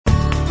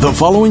The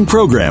following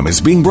program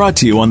is being brought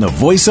to you on the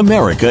Voice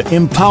America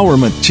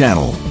Empowerment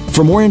Channel.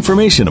 For more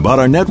information about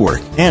our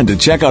network and to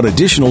check out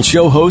additional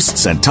show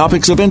hosts and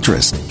topics of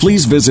interest,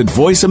 please visit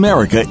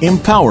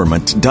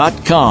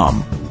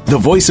voiceamericaempowerment.com. The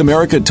Voice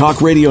America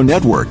Talk Radio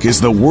Network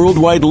is the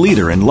worldwide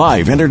leader in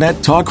live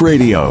Internet talk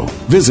radio.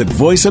 Visit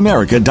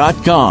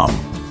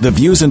voiceamerica.com. The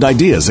views and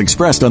ideas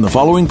expressed on the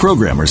following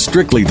program are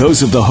strictly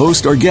those of the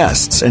host or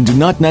guests and do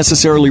not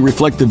necessarily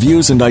reflect the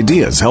views and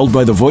ideas held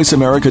by the Voice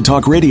America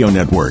Talk Radio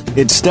Network,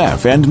 its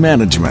staff, and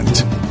management.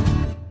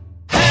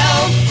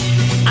 Help!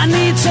 I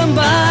need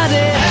somebody.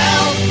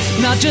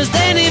 Help! Not just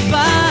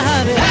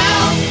anybody.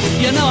 Help!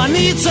 You know I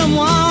need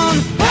someone.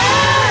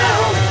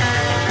 Help!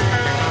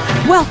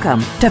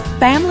 Welcome to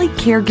Family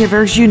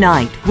Caregivers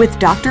Unite with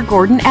Dr.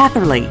 Gordon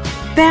Atherley.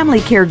 Family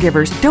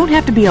caregivers don't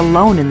have to be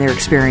alone in their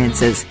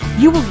experiences.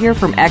 You will hear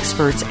from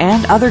experts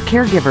and other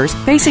caregivers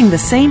facing the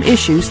same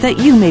issues that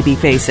you may be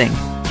facing.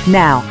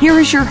 Now, here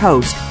is your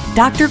host,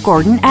 Dr.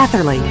 Gordon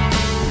Atherley.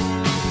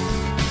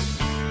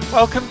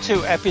 Welcome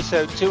to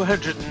episode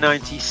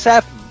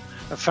 297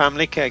 of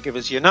Family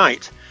Caregivers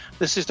Unite.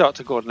 This is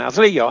Dr. Gordon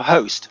Atherley, your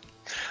host.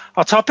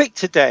 Our topic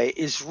today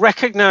is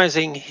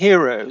recognizing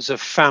heroes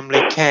of family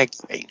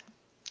caregiving.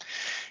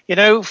 You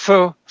know,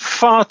 for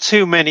far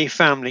too many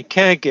family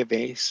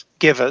caregivers,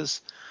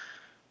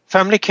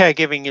 family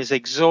caregiving is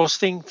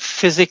exhausting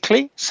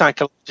physically,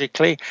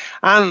 psychologically,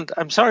 and,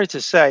 I'm sorry to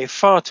say,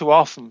 far too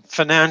often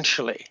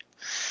financially.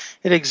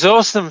 It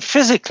exhausts them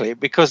physically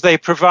because they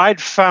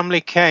provide family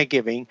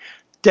caregiving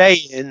day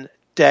in,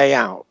 day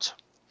out.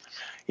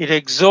 It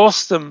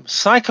exhausts them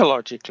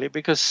psychologically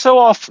because too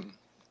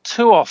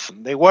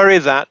often, they worry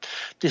that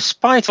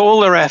despite all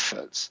their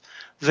efforts,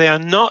 they are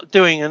not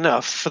doing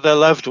enough for their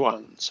loved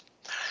ones.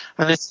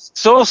 And it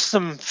exhausts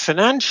them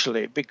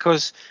financially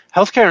because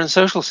healthcare and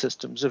social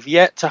systems have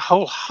yet to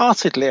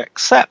wholeheartedly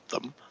accept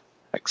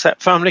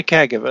family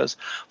caregivers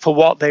for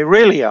what they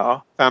really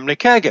are, family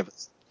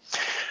caregivers.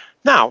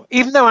 Now,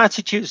 even though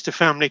attitudes to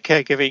family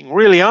caregiving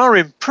really are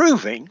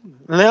improving,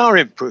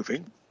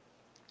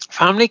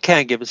 family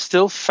caregivers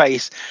still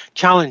face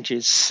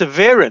challenges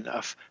severe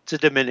enough to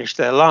diminish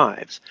their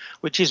lives,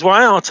 which is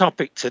why our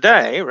topic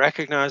today,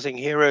 recognizing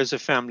heroes of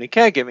family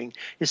caregiving,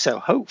 is so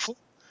hopeful,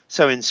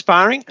 so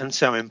inspiring, and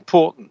so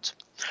important.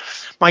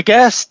 My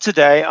guests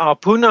today are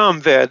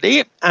Poonam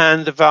Verdi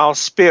and Val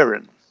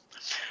Spearin.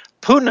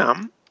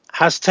 Poonam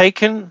has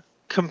taken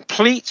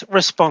complete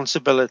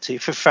responsibility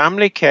for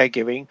family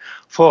caregiving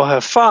for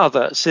her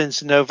father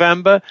since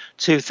November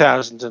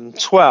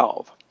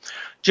 2012.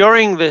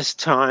 During this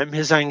time,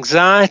 his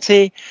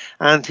anxiety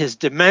and his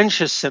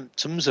dementia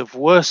symptoms have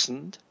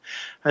worsened,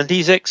 and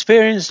he's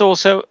experienced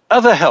also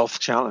other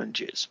health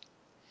challenges.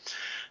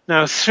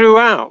 Now,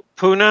 throughout,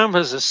 Poonam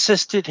has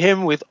assisted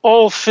him with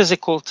all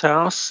physical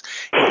tasks,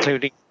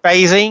 including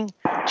bathing,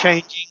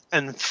 changing,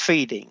 and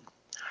feeding.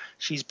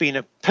 She's been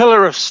a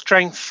pillar of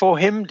strength for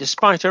him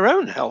despite her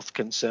own health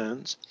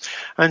concerns,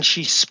 and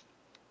she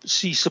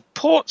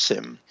supports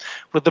him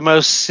with the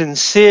most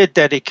sincere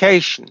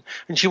dedication,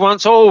 and she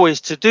wants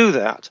always to do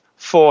that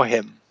for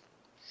him.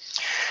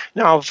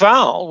 Now,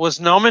 Val was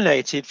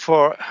nominated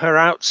for her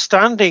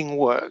outstanding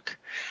work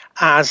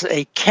as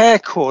a care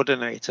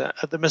coordinator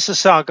at the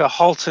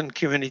Mississauga-Halton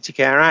Community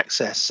Care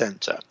Access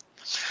Center.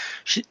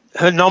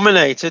 Her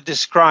nominator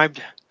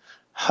described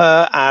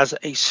her as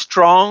a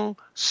strong,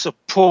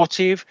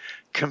 supportive,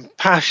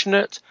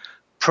 compassionate,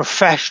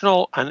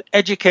 professional and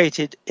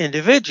educated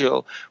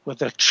individual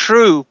with a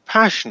true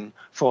passion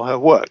for her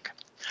work.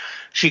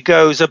 She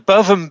goes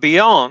above and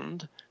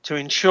beyond to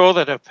ensure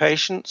that her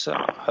patients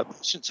are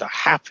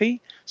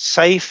happy,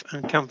 safe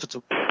and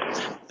comfortable.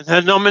 And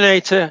her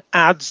nominator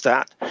adds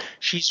that,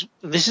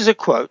 this is a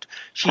quote,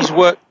 she's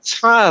worked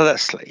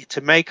tirelessly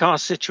to make our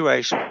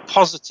situation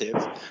positive.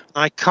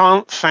 I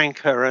can't thank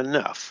her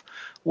enough.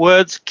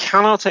 Words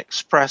cannot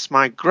express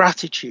my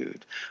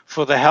gratitude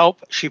for the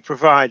help she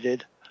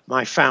provided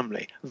my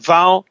family.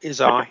 Val is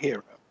our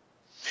hero.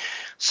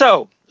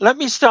 So let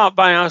me start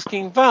by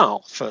asking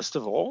Val, first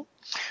of all.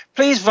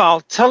 Please,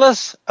 Val, tell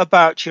us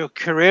about your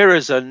career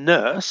as a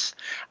nurse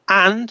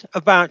and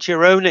about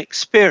your own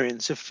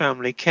experience of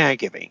family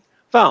caregiving.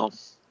 Val.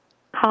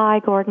 Hi,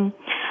 Gordon.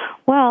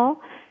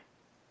 Well,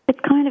 it's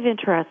kind of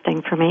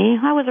interesting for me.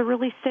 I was a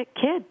really sick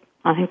kid.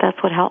 I think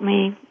that's what helped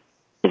me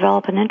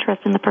develop an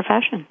interest in the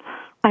profession.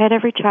 I had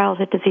every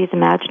childhood disease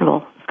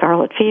imaginable: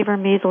 scarlet fever,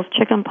 measles,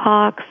 chicken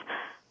pox.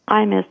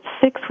 I missed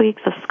 6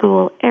 weeks of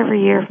school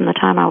every year from the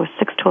time I was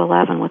 6 to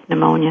 11 with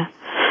pneumonia.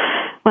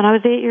 When I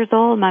was 8 years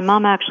old, my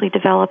mom actually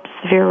developed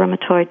severe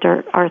rheumatoid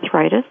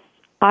arthritis.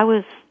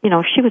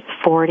 She was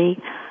 40.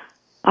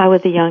 I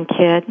was a young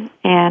kid,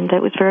 and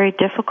it was very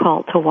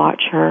difficult to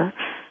watch her.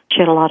 She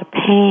had a lot of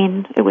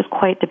pain. It was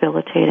quite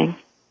debilitating.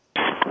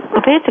 So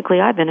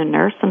basically, I've been a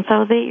nurse since I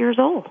was 8 years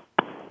old.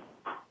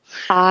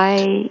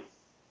 I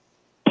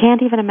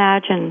can't even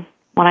imagine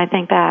when I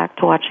think back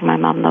to watching my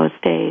mom those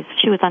days.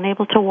 She was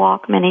unable to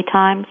walk many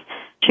times.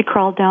 She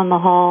crawled down the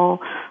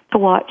hall to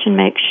watch and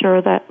make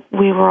sure that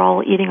we were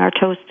all eating our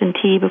toast and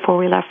tea before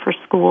we left for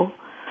school.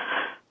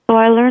 So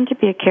I learned to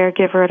be a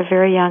caregiver at a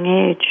very young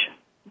age.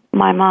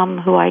 My mom,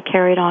 who I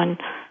carried on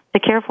to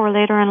care for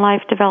later in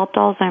life, developed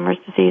Alzheimer's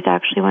disease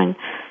actually when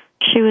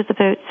she was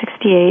about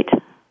 68,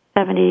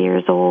 70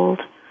 years old.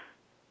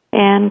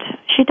 And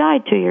she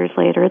died 2 years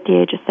later at the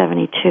age of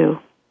 72.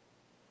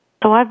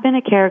 So I've been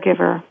a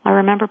caregiver. I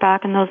remember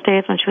back in those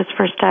days when she was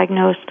first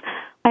diagnosed,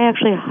 I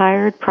actually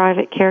hired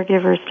private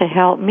caregivers to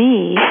help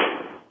me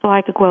so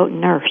I could go out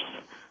and nurse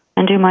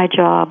and do my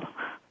job.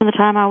 From the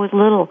time I was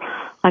little,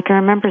 I can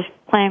remember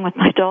playing with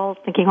my dolls,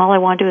 thinking all I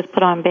want to do is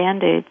put on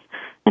Band-Aids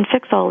and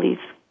fix all these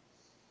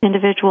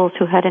individuals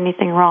who had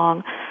anything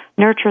wrong,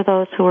 nurture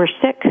those who were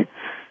sick,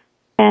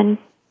 and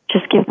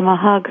just give them a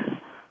hug.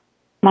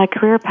 My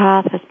career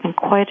path has been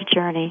quite a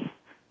journey.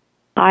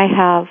 I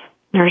have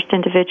nursed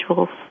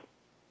individuals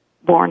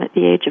born at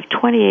the age of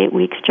 28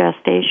 weeks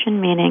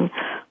gestation, meaning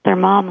their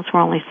moms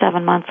were only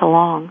 7 months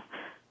along,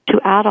 to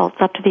adults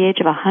up to the age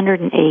of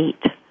 108.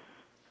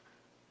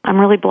 I'm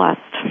really blessed.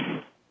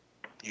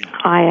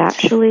 I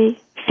actually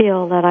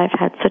feel that I've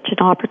had such an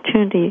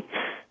opportunity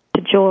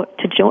to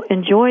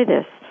enjoy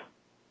this,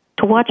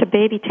 to watch a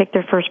baby take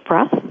their first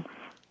breath,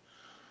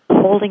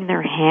 holding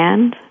their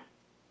hand,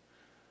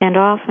 and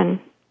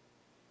often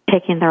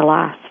taking their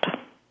last.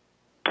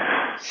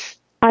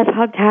 I've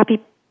hugged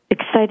happy,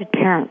 excited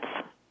parents,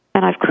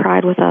 and I've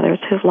cried with others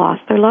who've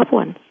lost their loved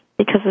ones,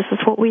 because this is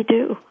what we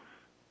do.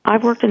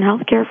 I've worked in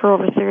healthcare for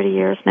over 30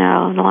 years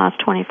now, in the last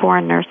 24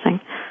 in nursing.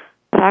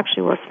 I've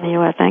actually worked in the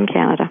U.S. and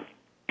Canada.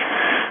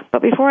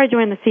 But before I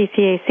joined the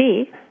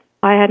CCAC,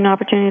 I had an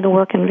opportunity to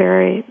work in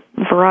very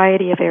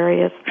variety of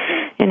areas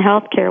in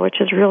healthcare, which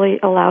has really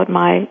allowed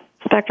my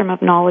spectrum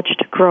of knowledge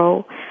to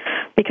grow,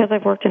 because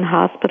I've worked in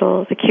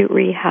hospitals, acute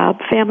rehab,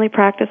 family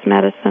practice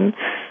medicine,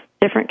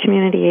 different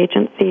community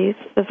agencies.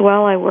 As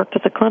well, I worked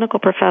as a clinical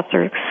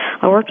professor.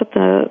 I worked with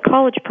the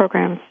college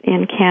programs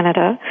in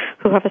Canada,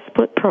 who have a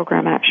split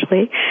program,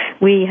 actually.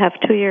 We have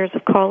 2 years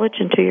of college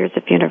and 2 years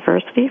of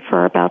university for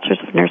our Bachelor's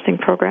of Nursing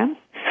programs.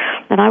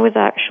 And I was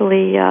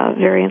actually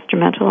very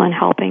instrumental in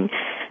helping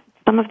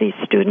some of these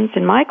students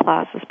in my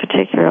classes,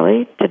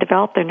 particularly, to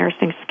develop their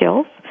nursing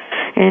skills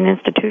in an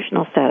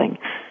institutional setting.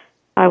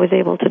 I was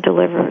able to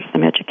deliver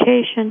some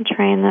education,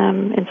 train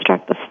them,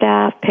 instruct the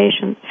staff,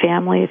 patients,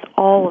 families,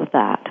 all of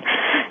that.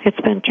 It's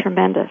been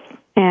tremendous,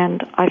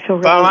 and I feel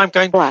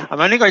really blessed.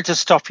 I'm only going to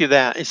stop you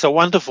there. It's a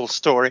wonderful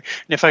story.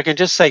 And if I can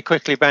just say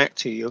quickly back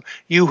to you,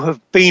 you have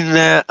been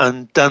there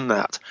and done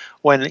that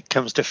when it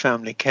comes to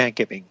family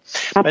caregiving.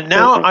 Absolutely. But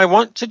now I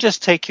want to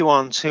just take you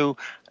on to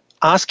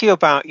ask you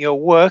about your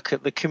work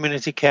at the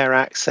Community Care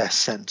Access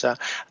Centre,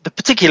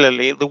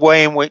 particularly the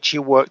way in which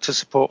you work to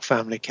support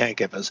family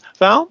caregivers.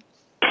 Val?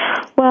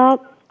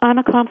 Well, I'm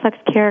a complex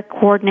care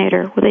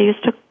coordinator.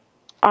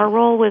 Our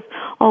role was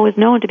always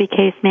known to be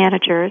case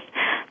managers.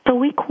 So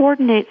we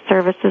coordinate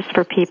services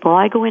for people.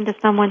 I go into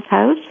someone's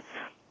house.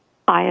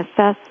 I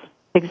assess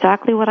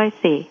exactly what I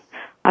see.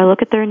 I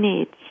look at their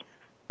needs.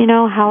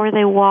 How are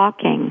they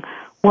walking?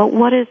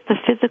 What is the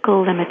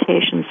physical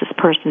limitations this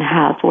person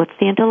has? What's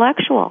the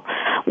intellectual?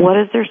 What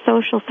is their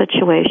social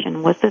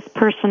situation? Was this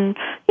person,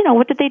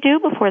 what did they do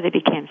before they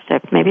became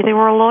sick? Maybe they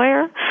were a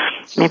lawyer.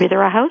 Maybe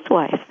they're a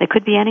housewife. They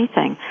could be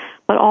anything.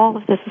 But all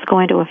of this is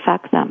going to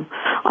affect them.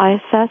 I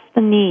assess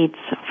the needs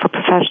for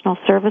professional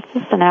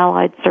services and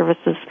allied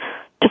services,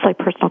 just like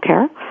personal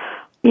care.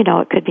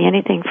 It could be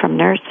anything from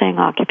nursing,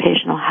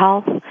 occupational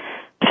health,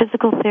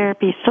 physical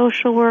therapy,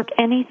 social work,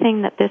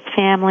 anything that this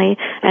family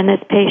and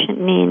this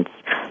patient needs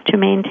to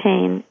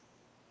maintain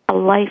a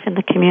life in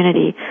the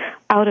community,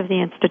 out of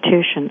the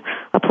institution,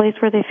 a place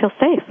where they feel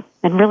safe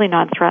and really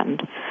not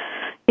threatened.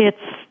 It's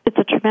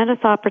a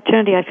tremendous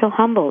opportunity. I feel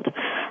humbled,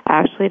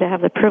 actually, to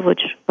have the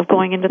privilege of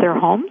going into their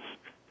homes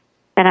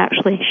and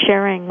actually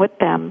sharing with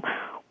them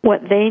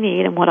what they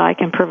need and what I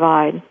can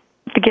provide,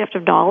 the gift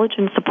of knowledge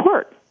and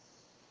support.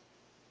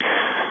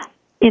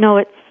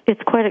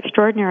 It's quite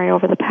extraordinary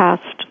over the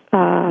past,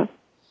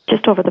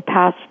 just over the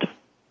past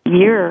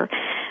year,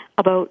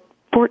 about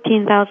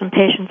 14,000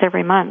 patients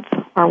every month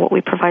are what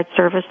we provide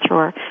service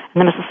through in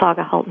the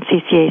Mississauga Halton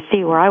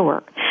CCAC where I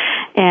work.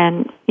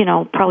 And,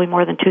 probably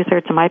more than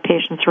two-thirds of my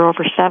patients are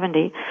over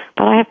 70,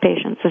 but I have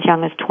patients as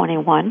young as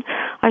 21.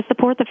 I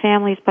support the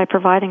families by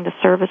providing the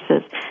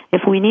services.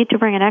 If we need to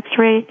bring an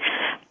X-ray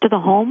to the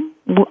home,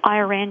 I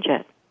arrange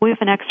it. We have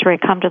an X-ray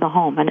come to the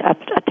home, and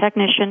a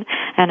technician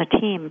and a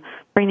team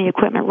bring the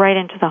equipment right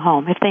into the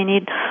home. If they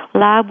need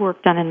lab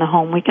work done in the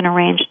home, we can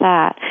arrange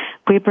that.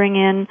 We bring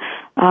in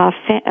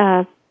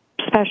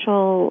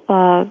special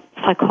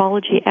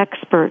psychology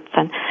experts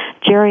and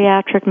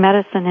geriatric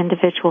medicine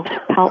individuals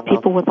to help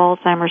people with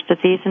Alzheimer's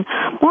disease, and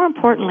more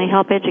importantly,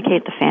 help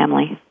educate the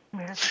family.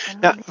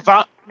 Now,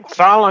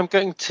 Val, I'm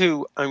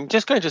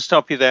just going to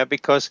stop you there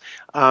because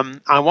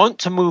I want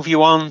to move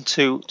you on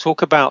to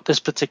talk about this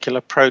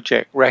particular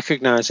project,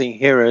 Recognizing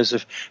Heroes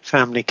of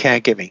Family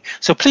Caregiving.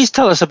 So please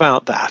tell us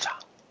about that.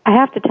 I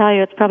have to tell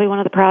you, it's probably one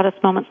of the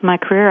proudest moments in my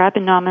career. I've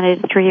been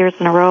nominated 3 years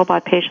in a row by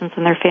patients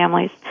and their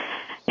families.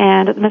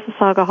 And at the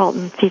Mississauga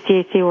Halton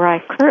CCAC, where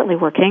I'm currently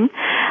working,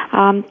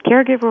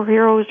 caregiver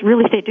heroes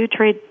really, they do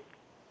trade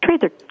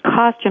their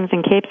costumes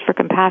and capes for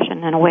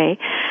compassion in a way.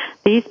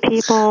 These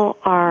people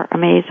are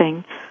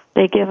amazing.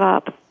 They give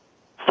up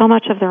so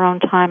much of their own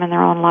time and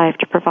their own life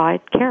to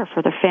provide care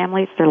for their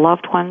families, their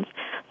loved ones.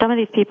 Some of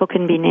these people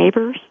can be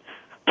neighbors.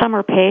 Some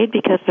are paid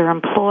because they're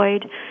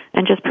employed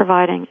and just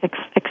providing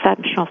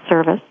exceptional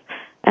service.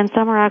 And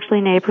some are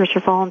actually neighbors or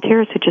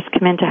volunteers who just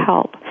come in to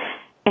help.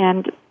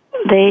 And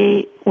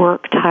they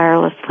work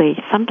tirelessly.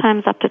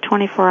 Sometimes up to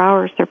 24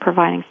 hours they're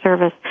providing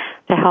service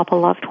to help a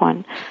loved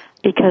one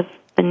because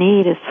the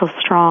need is so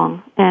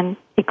strong. And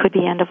it could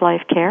be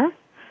end-of-life care.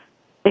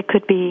 It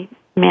could be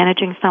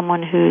managing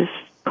someone who's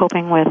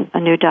coping with a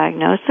new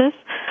diagnosis,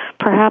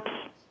 perhaps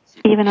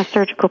even a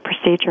surgical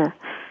procedure.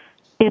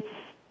 It's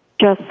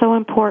just so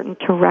important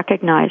to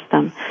recognize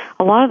them.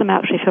 A lot of them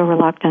actually feel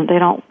reluctant. They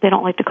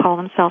don't like to call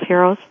themselves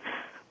heroes.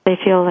 They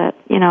feel that,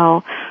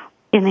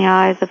 in the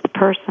eyes of the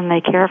person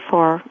they care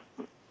for,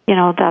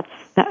 that's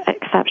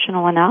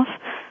exceptional enough.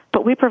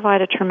 But we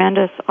provide a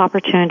tremendous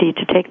opportunity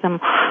to take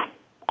them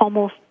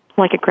almost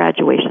like a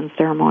graduation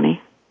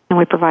ceremony. And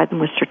we provide them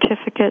with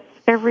certificates.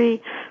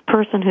 Every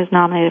person who's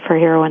nominated for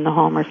Hero in the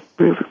Home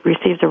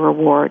receives a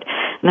reward.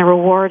 And the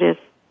reward is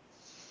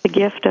the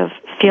gift of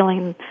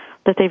feeling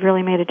that they've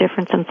really made a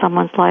difference in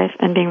someone's life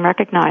and being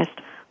recognized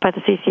by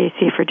the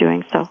CCAC for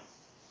doing so.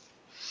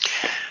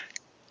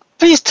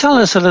 Please tell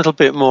us a little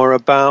bit more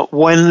about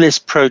when this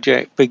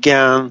project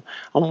began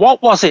and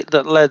what was it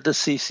that led the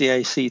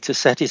CCAC to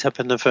set it up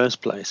in the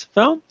first place.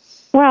 Val?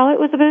 Well, it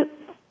was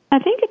I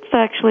think it's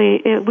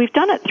actually, we've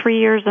done it 3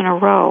 years in a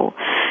row,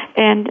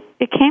 and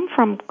it came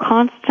from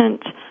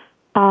constant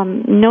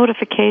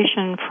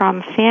notification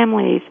from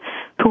families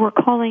who were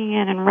calling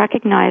in and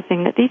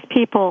recognizing that these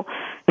people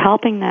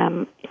helping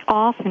them,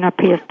 often a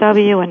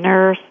PSW, a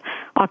nurse,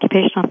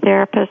 occupational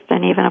therapist,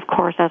 and even, of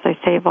course, as I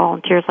say,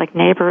 volunteers like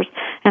neighbors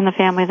and the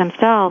family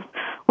themselves,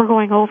 were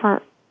going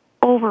over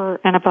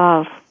and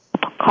above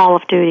the call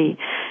of duty.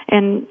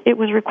 And it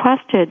was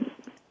requested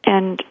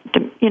and,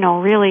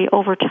 really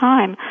over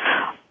time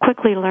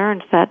quickly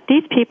learned that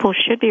these people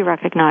should be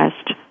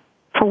recognized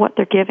for what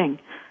they're giving.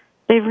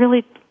 They've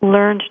really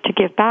learned to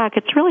give back.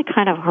 It's really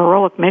kind of a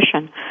heroic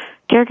mission.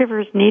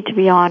 Caregivers need to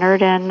be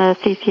honored, and the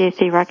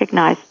CCAC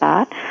recognized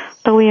that.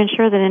 So we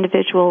ensure that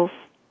individuals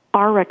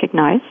are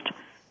recognized,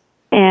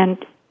 and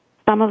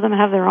some of them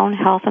have their own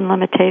health and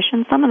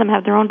limitations. Some of them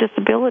have their own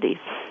disabilities.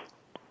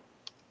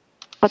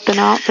 But the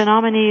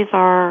nominees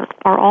are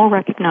all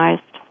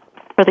recognized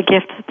for the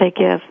gift that they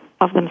give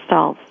of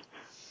themselves.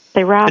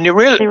 They wrap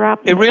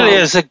it really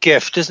is a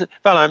gift, isn't it?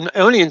 Well, I'm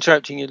only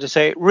interrupting you to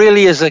say it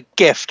really is a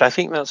gift. I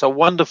think that's a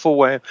wonderful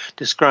way of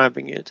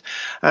describing it.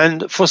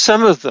 And for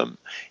some of them,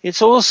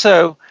 it's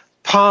also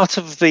part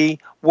of the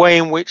way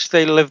in which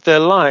they live their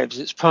lives.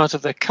 It's part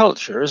of their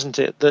culture, isn't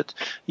it? That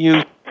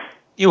you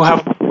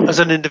have, as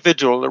an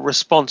individual, a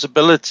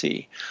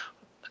responsibility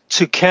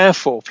to care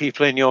for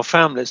people in your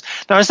families.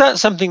 Now, is that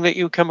something that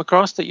you come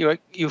across, that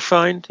you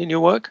find in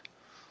your work?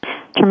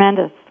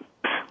 Tremendous.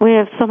 We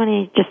have so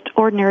many just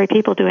ordinary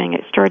people doing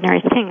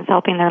extraordinary things,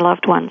 helping their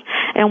loved ones.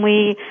 And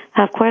we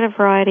have quite a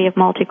variety of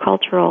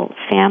multicultural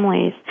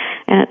families,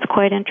 and it's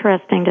quite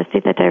interesting to see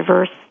the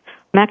diverse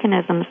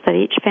mechanisms that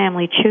each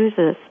family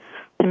chooses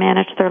to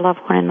manage their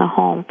loved one in the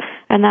home.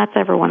 And that's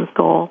everyone's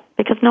goal,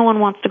 because no one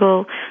wants to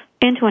go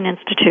into an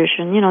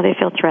institution. They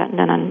feel threatened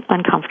and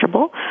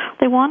uncomfortable.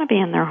 They want to be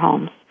in their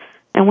homes.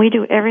 And we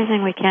do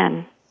everything we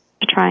can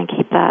to try and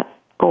keep that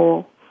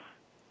goal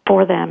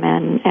for them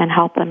and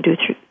help them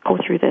go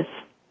through this.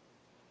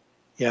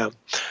 Yeah,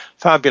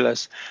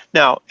 fabulous.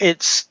 Now,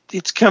 it's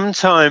come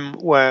time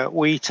where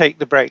we take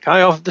the break.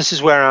 This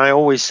is where I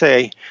always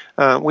say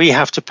we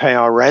have to pay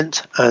our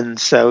rent, and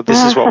so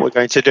this is what we're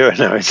going to do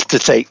now, is to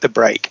take the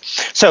break.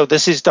 So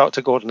this is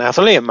Dr. Gordon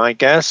Atherley, and my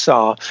guests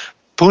are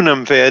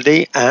Poonam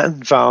Verdi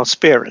and Val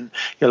Spearin.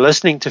 You're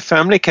listening to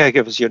Family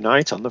Caregivers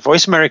Unite on the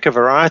Voice America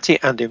Variety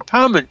and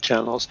Empowerment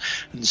channels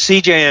and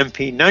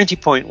CJMP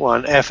 90.1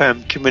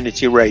 FM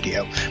Community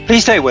Radio.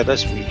 Please stay with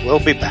us. We will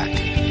be back.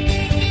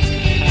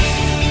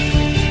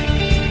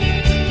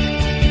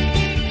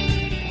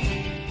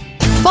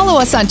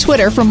 Follow us on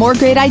Twitter for more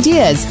great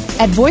ideas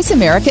at Voice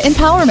America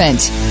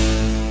Empowerment.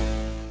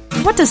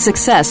 What does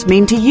success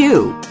mean to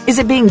you? Is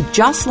it being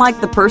just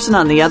like the person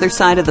on the other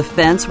side of the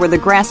fence where the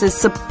grass is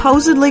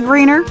supposedly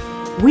greener?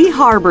 We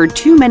harbor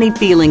too many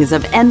feelings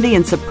of envy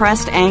and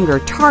suppressed anger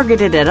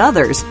targeted at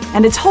others,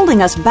 and it's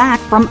holding us back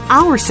from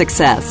our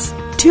success.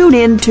 Tune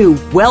in to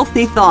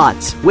Wealthy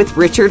Thoughts with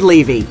Richard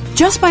Levy.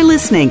 Just by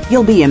listening,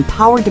 you'll be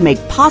empowered to make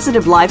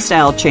positive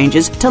lifestyle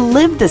changes to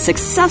live the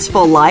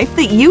successful life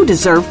that you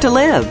deserve to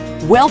live.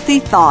 Wealthy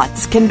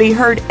Thoughts can be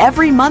heard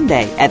every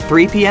Monday at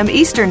 3 p.m.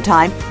 Eastern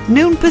Time,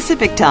 noon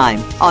Pacific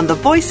Time on the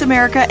Voice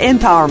America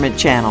Empowerment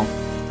Channel.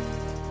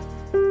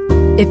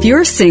 If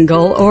you're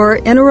single or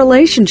in a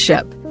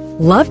relationship,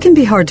 love can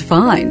be hard to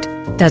find.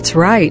 That's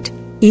right,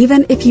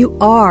 even if you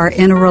are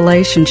in a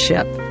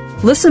relationship.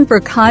 Listen for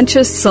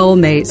Conscious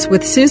Soulmates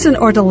with Susan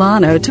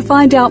Ortolano to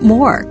find out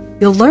more.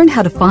 You'll learn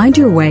how to find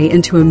your way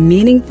into a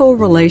meaningful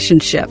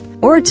relationship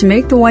or to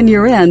make the one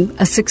you're in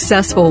a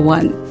successful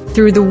one.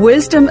 Through the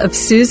wisdom of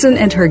Susan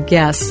and her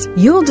guests,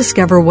 you'll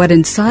discover what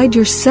inside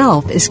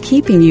yourself is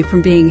keeping you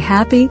from being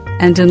happy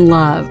and in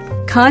love.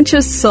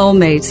 Conscious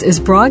Soulmates is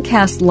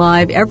broadcast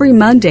live every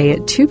Monday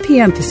at 2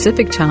 p.m.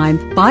 Pacific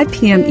Time, 5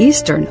 p.m.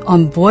 Eastern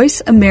on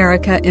Voice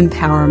America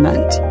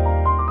Empowerment.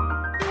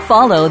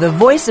 Follow the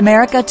Voice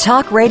America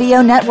Talk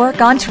Radio Network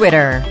on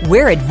Twitter.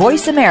 We're at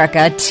Voice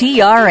America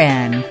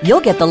TRN. You'll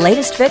get the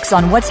latest fix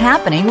on what's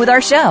happening with our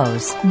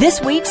shows,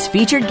 this week's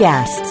featured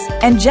guests,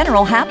 and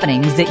general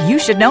happenings that you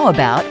should know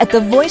about at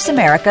the Voice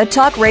America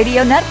Talk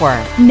Radio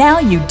Network. Now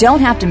you don't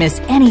have to miss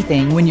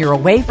anything when you're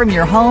away from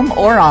your home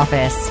or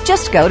office.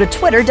 Just go to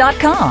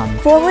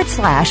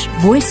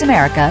twitter.com/Voice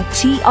America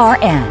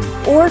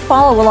TRN or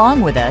follow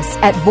along with us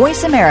at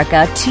Voice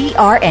America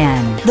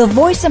TRN, the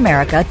Voice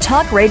America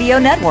Talk Radio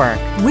Network.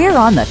 We're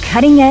on the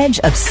cutting edge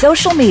of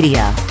social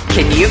media.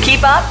 Can you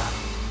keep up?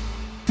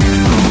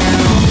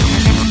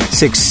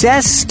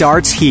 Success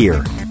starts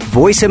here.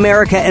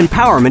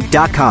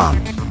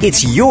 VoiceAmericaEmpowerment.com.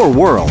 It's your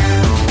world.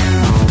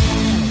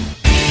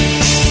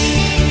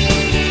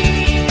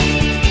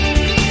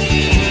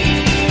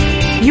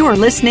 You are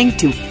listening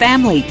to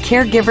Family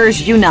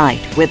Caregivers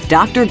Unite with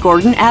Dr.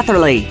 Gordon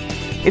Atherley.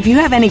 If you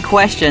have any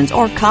questions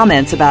or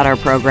comments about our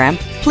program,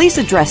 please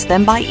address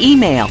them by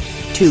email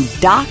to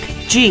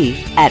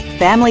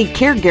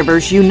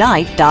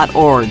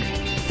docg@familycaregiversunite.org.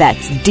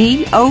 That's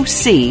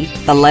DOC,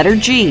 the letter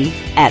G,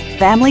 at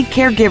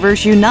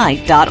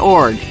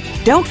familycaregiversunite.org.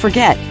 Don't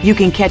forget, you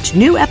can catch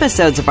new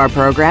episodes of our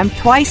program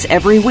twice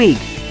every week.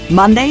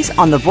 Mondays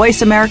on the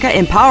Voice America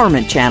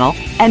Empowerment Channel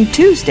and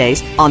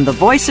Tuesdays on the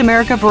Voice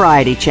America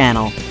Variety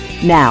Channel.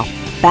 Now,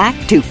 back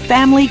to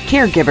Family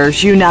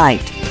Caregivers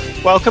Unite.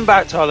 Welcome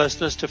back to our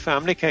listeners to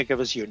Family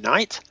Caregivers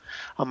Unite.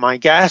 And my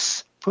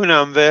guests,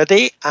 Poonam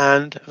Verdi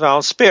and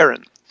Val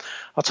Spearin.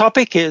 Our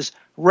topic is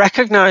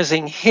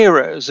recognizing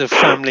heroes of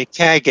family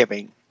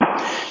caregiving.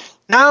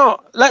 Now,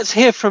 let's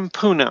hear from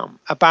Poonam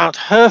about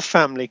her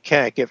family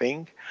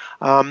caregiving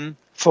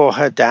for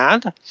her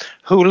dad,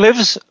 who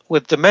lives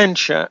with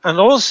dementia and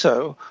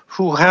also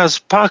who has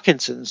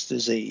Parkinson's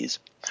disease.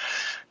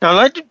 Now,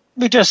 let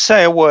me just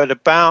say a word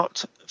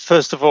about,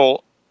 first of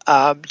all,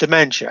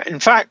 dementia. In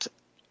fact,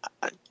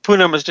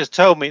 Poonam has just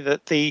told me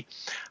that it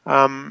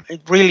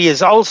really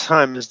is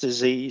Alzheimer's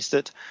disease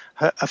that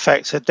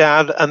affects her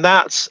dad, and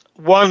that's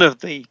one of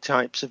the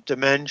types of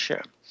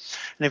dementia.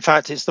 And in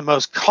fact, it's the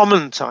most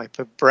common type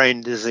of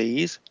brain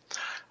disease.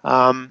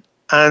 And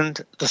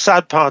the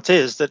sad part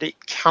is that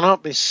it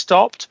cannot be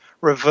stopped,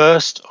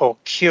 reversed, or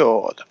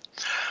cured.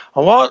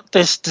 And what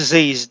this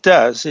disease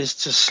does is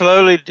to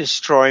slowly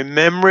destroy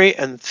memory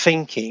and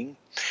thinking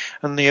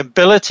and the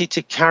ability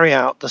to carry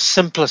out the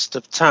simplest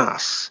of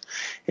tasks.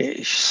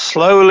 It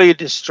slowly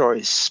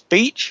destroys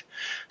speech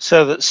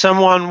so that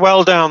someone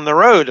well down the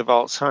road of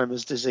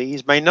Alzheimer's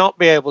disease may not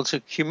be able to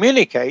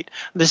communicate.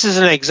 This is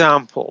an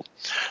example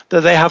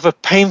that they have a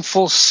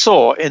painful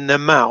sore in their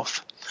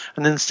mouth,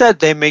 and instead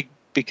they may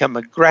become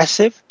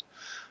aggressive,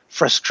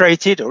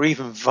 frustrated, or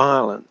even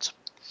violent.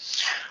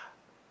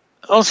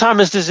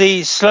 Alzheimer's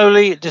disease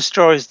slowly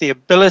destroys the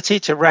ability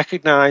to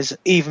recognize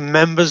even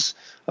members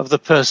of the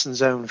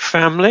person's own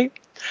family,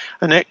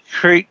 and it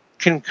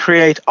can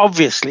create,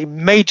 obviously,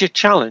 major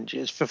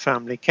challenges for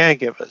family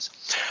caregivers.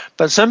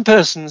 But some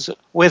persons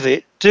with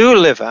it do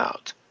live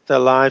out their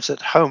lives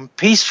at home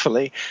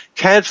peacefully,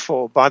 cared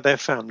for by their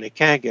family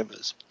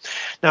caregivers.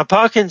 Now,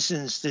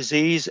 Parkinson's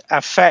disease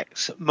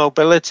affects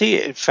mobility,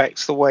 it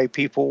affects the way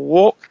people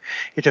walk,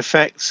 it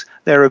affects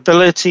their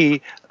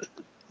ability,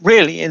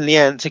 really, in the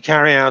end, to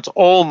carry out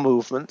all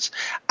movements,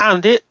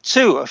 and it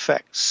too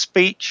affects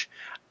speech,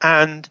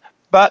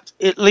 but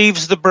it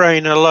leaves the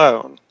brain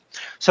alone.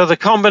 So the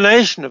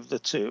combination of the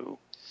two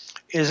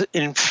is,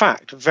 in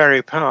fact,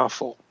 very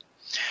powerful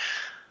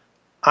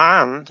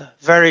and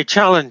very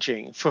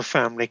challenging for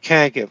family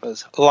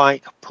caregivers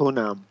like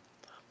Poonam.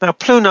 Now,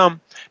 Poonam,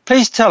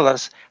 please tell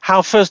us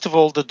how, first of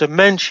all, the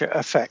dementia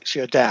affects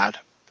your dad.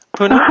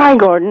 Poonam? Hi,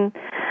 Gordon.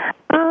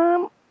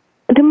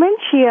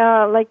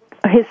 Dementia, like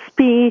his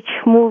speech,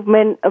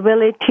 movement,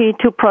 ability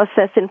to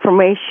process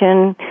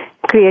information,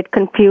 create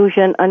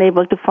confusion,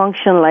 unable to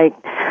function. Like,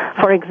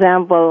 for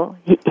example,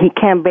 he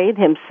can't bathe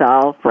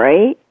himself,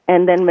 right?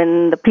 And then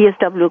when the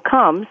PSW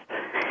comes,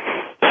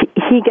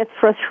 he gets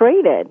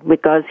frustrated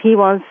because he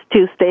wants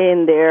to stay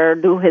in there,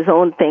 do his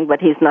own thing,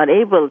 but he's not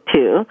able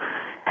to.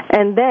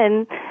 And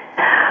then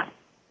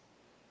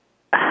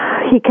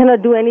he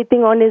cannot do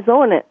anything on his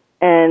own.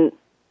 And,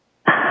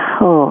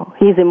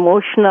 he's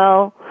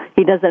emotional.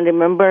 He doesn't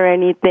remember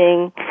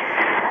anything.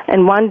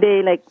 And one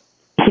day, like,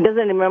 he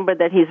doesn't remember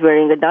that he's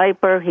wearing a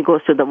diaper. He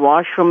goes to the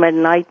washroom at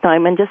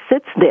nighttime and just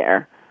sits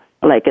there.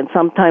 Like, and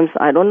sometimes,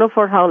 I don't know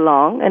for how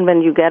long, and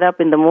when you get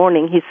up in the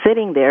morning, he's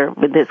sitting there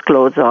with his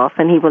clothes off,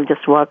 and he will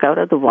just walk out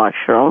of the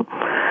washroom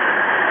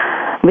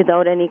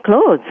without any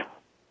clothes.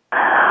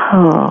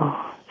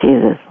 Oh,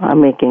 Jesus,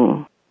 I'm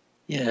making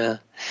Yeah.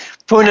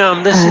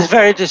 Poonam, this is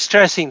very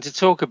distressing to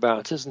talk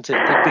about, isn't it?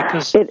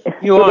 Because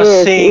you it are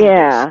is, seeing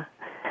yeah.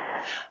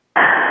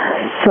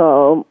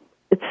 So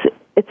it's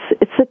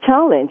a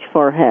challenge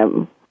for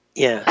him.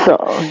 Yeah. So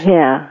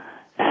yeah.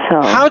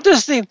 So how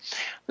does the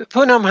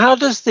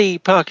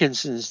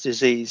Parkinson's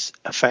disease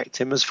affect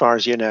him, as far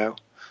as you know?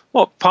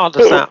 What part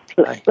does that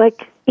play?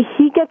 Like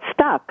he gets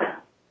stuck.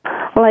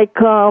 Like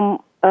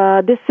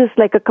this is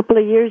like a couple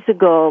of years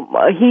ago.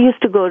 He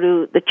used to go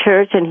to the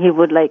church and he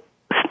would like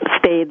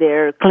stay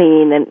there,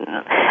 clean,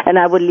 and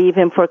I would leave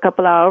him for a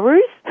couple of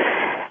hours.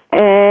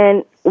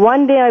 And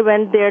one day I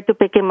went there to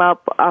pick him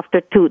up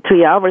after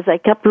 2-3 hours. I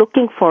kept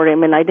looking for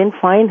him and I didn't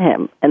find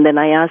him. And then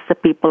I asked the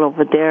people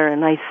over there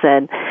and I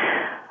said,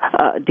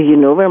 do you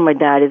know where my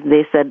dad is?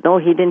 They said, no,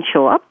 he didn't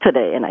show up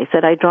today. And I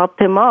said, I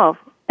dropped him off.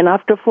 And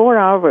after 4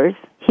 hours,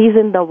 he's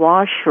in the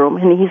washroom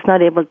and he's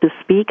not able to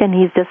speak and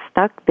he's just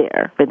stuck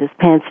there with his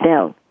pants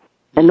down.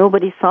 And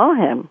nobody saw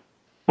him.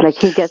 Like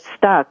he gets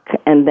stuck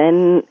and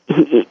then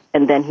he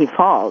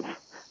falls.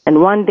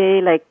 And one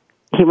day, like,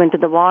 he went to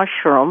the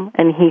washroom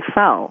and he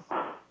fell.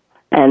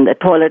 And the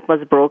toilet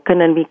was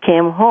broken and we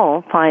came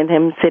home, find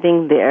him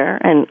sitting there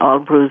and all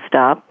bruised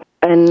up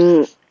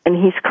and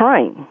he's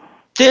crying.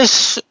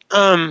 This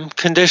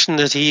condition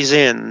that he's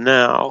in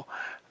now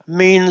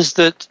means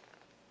that,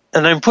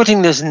 and I'm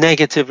putting this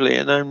negatively,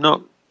 and I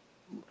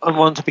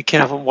want to be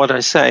careful what I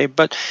say,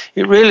 but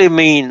it really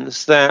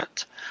means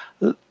that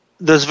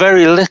there's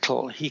very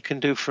little he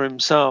can do for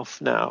himself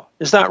now.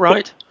 Is that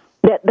right?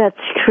 That's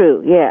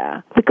true,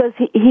 yeah. Because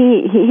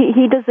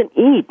he doesn't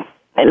eat,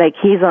 like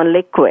he's on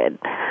liquid.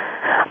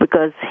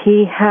 Because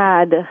he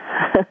had,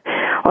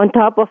 on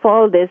top of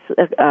all this,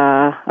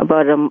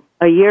 about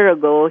a year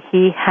ago,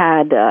 he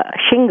had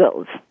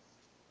shingles.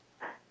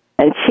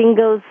 And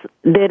shingles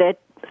it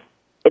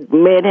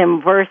made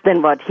him worse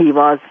than what he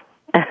was.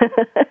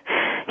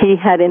 He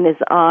had in his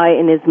eye,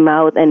 in his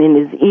mouth, and in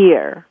his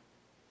ear.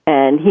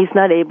 And he's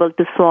not able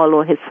to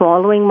swallow. His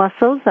swallowing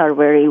muscles are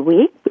very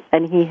weak.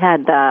 And he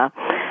had,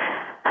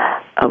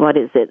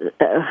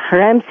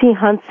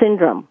 Ramsay-Hunt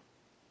syndrome.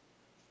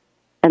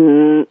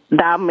 And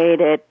that made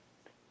it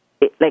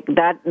like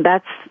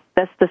that's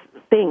the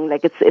thing.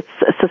 Like it's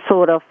a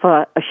sort of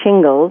a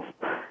shingles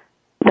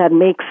that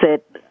makes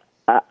it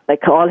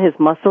like all his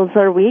muscles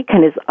are weak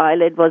and his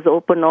eyelid was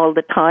open all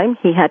the time.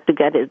 He had to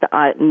get his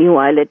new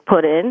eyelid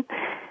put in,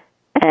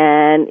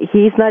 and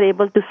he's not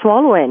able to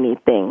swallow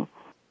anything.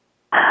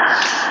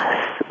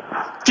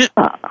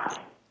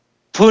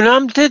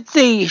 Poonam, did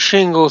the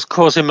shingles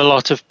cause him a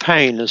lot of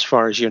pain, as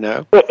far as you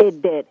know?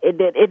 It did.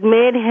 It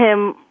made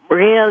him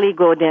really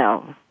go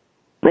down.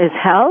 His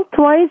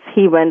health-wise,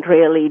 he went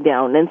really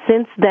down, and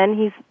since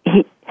then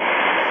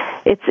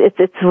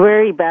it's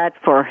very bad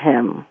for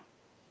him.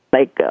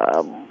 Like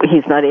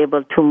he's not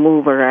able to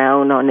move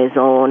around on his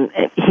own.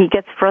 He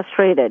gets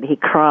frustrated. He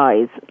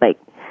cries.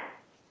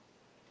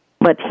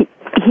 But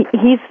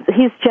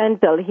he's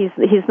gentle.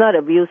 He's not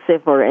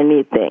abusive or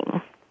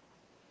anything.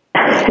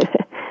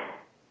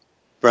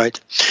 Right.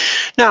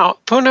 Now,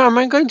 Poonam,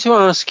 I'm going to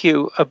ask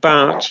you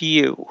about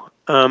you.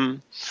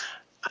 The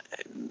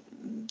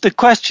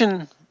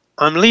question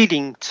I'm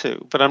leading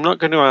to, but I'm not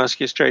going to ask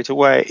you straight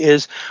away,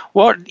 is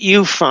what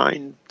you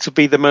find to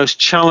be the most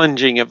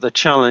challenging of the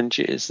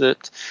challenges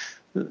that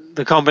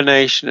the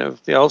combination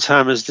of the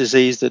Alzheimer's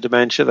disease, the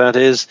dementia that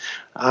is,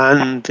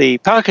 and the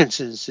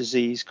Parkinson's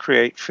disease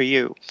create for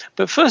you.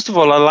 But first of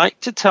all, I'd like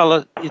to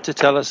tell you to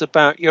tell us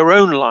about your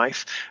own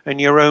life and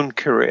your own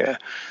career.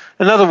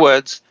 In other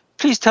words,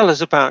 please tell us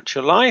about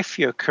your life,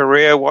 your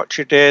career, what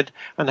you did,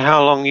 and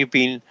how long you've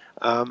been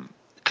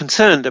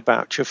concerned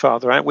about your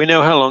father. Right? We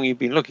know how long you've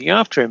been looking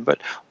after him,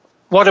 but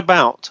what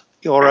about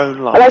your own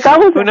life? Like I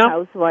was a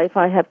housewife.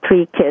 I have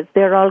 3 kids.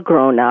 They're all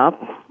grown up.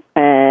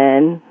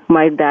 And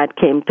my dad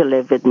came to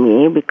live with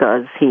me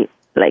because he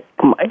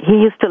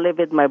used to live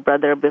with my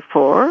brother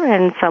before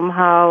and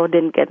somehow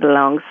didn't get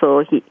along.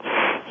 So he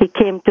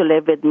came to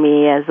live with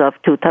me as of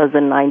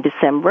 2009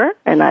 December,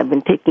 and I've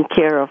been taking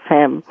care of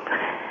him.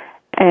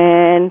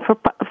 And for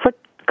a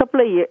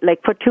couple of years,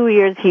 like for 2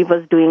 years, he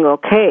was doing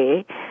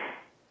okay.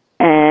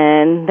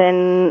 And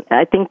then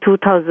I think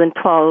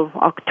 2012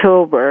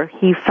 October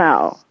he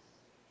fell.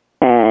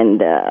 And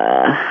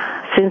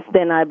since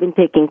then, I've been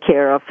taking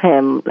care of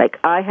him. Like,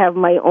 I have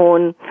my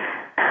own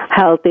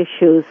health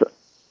issues.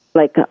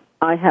 Like,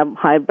 I have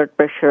high blood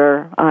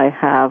pressure. I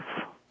have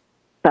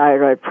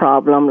thyroid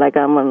problem. Like,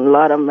 I'm on a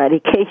lot of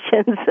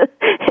medications.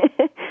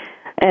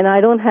 And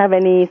I don't have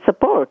any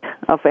support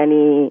of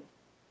any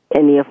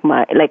of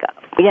my,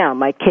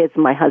 my kids,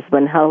 my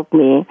husband helped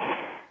me,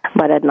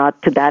 but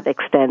not to that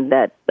extent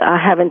that I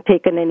haven't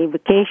taken any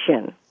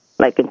vacation,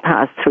 like, in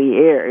past 3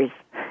 years.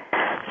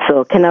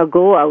 So cannot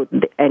go out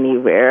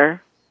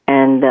anywhere,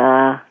 and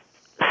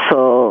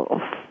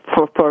so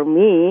for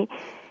me,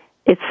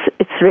 it's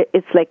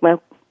like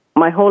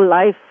my whole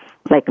life.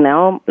 Like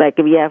now, like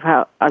we have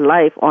a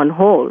life on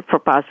hold for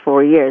past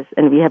 4 years,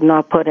 and we have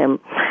not put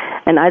him.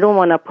 And I don't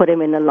want to put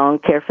him in a long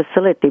care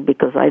facility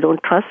because I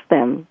don't trust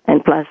them,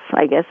 and plus,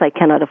 I guess I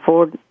cannot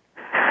afford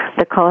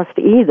the cost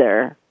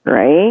either,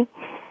 right?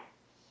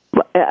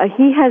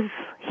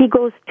 He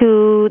goes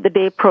to the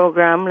day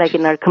program, like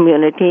in our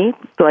community,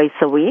 twice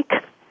a week.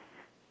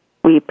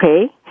 We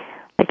pay,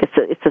 like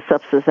it's a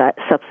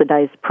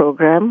subsidized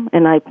program,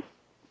 and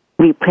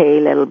we pay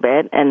a little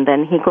bit, and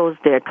then he goes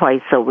there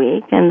twice a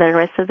week, and the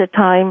rest of the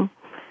time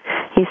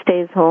he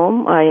stays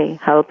home. I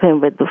help him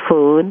with the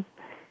food,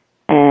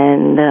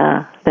 and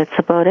that's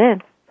about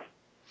it.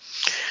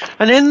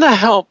 And in the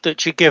help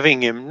that you're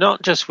giving him,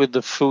 not just with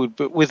the food,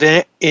 but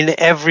in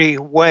every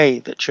way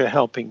that you're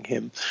helping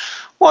him,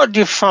 what do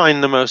you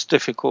find the most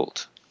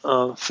difficult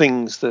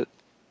things that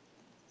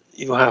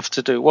you have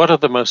to do? What are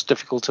the most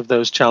difficult of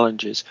those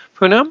challenges?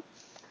 Poonam?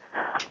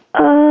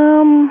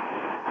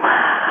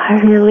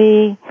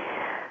 Really,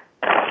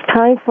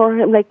 time for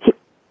him, like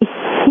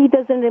he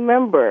doesn't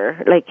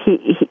remember. Like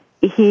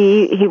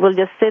he will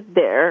just sit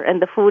there,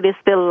 and the food is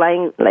still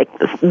lying like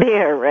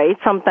there, right?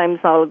 Sometimes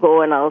I'll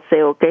go and I'll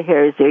say, okay,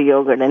 here's your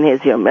yogurt and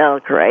here's your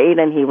milk, right?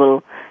 And he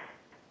will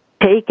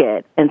take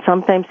it. And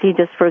sometimes he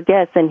just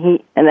forgets, and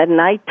at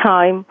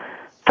nighttime,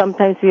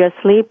 sometimes we are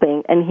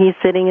sleeping, and he's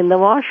sitting in the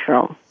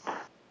washroom.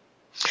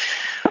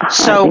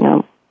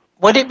 So,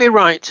 would it be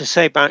right to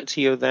say back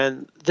to you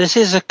then, this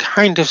is a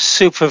kind of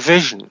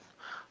supervision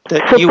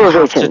that you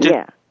have to do?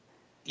 Yeah.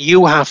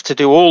 You have to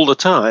do all the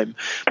time,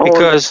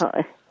 because all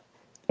the time.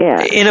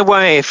 Yeah. In a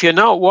way, if you're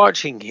not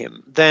watching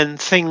him, then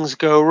things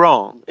go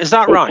wrong. Is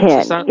that right?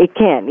 It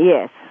can,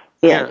 yes.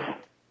 Yeah.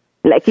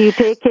 Like you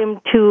take him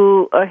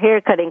to a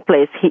hair cutting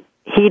place,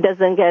 he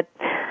doesn't get.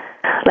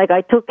 Like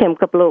I took him a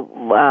couple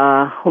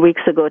of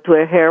weeks ago to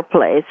a hair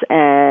place,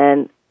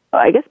 and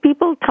I guess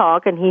people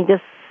talk, and he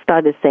just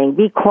started saying,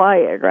 "Be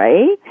quiet,"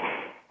 right?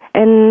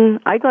 And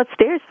I got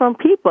stares from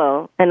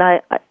people, and I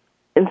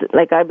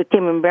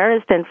became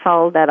embarrassed and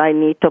felt that I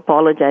need to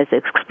apologize,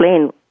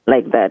 explain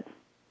like that.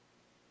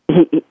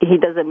 He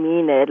doesn't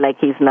mean it, like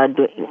he's not.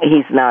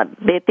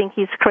 They think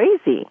he's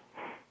crazy,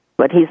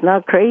 but he's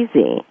not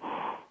crazy,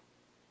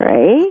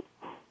 right?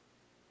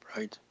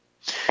 Right.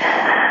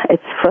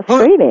 It's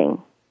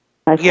frustrating.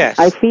 Yes.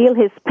 I feel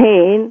his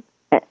pain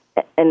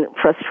and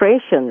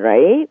frustration,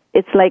 right?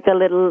 It's like a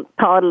little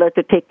toddler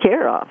to take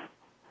care of.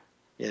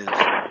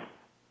 Yeah.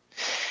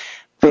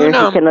 Where he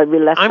cannot be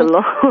left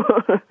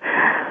alone.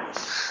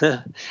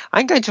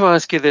 I'm going to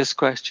ask you this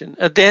question.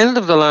 At the end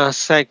of the last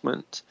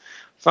segment,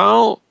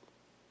 Val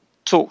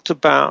talked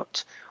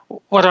about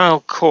what I'll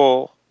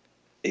call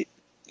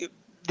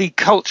the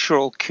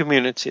cultural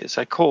communities.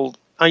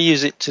 I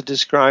use it to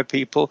describe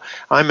people.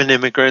 I'm an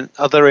immigrant,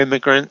 other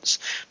immigrants,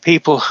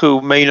 people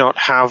who may not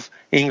have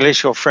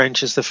English or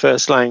French as the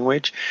first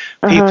language,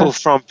 people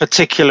from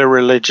particular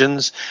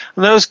religions,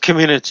 and those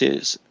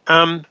communities,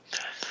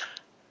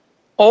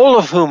 all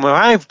of whom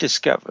I've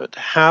discovered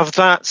have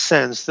that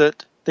sense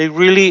that they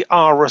really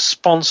are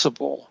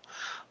responsible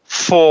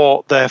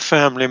for their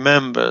family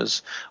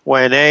members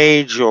when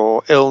age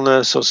or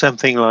illness or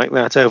something like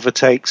that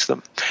overtakes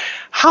them.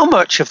 How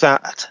much of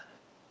that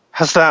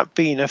has that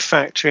been a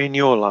factor in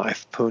your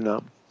life,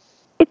 Poonam?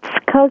 It's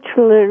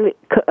culturally,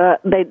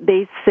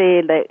 they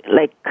say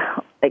like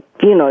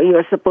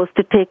you're supposed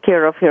to take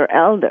care of your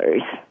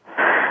elders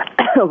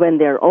when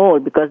they're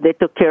old because they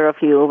took care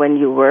of you when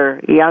you were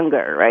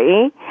younger,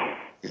 right?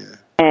 Yeah.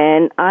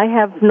 And I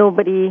have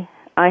nobody.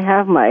 I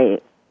have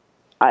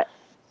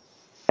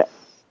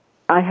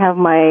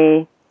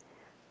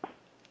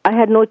I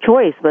had no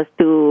choice but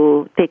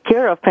to take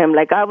care of him.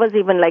 Like I was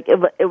even like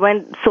it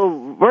went so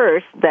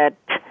worse that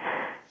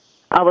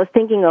I was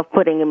thinking of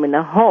putting him in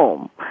a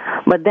home.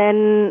 But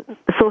then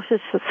the social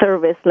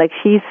service, like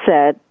she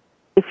said,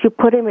 if you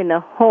put him in a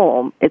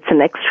home, it's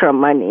an extra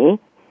money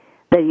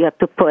that you have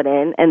to put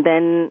in, and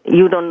then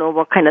you don't know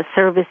what kind of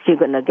service you're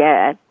going to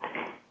get.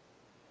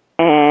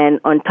 And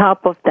on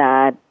top of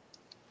that,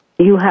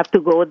 you have to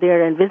go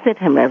there and visit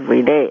him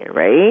every day,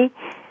 right?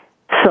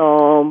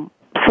 So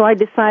I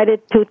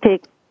decided to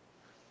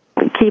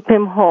keep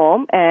him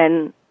home,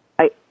 and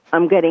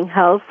I'm getting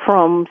help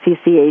from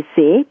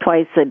CCAC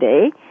twice a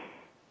day.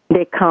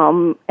 They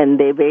come and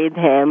they bathe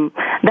him.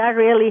 That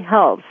really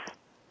helps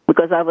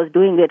because I was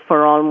doing it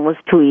for almost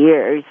 2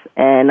 years,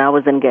 and I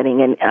was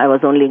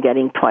only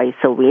getting twice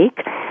a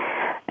week.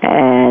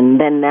 And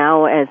then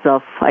now, as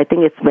of, I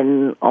think it's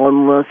been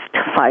almost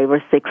 5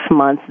 or 6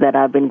 months that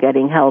I've been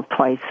getting help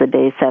twice a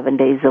day, 7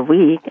 days a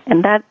week,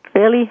 and that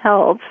really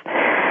helps.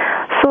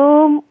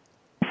 So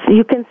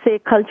you can say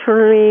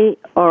culturally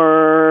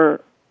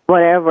or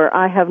whatever,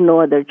 I have no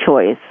other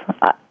choice.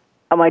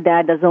 My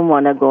dad doesn't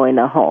want to go in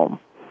a home,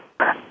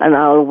 and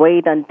I'll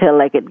wait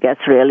until it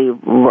gets really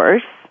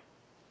worse.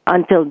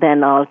 Until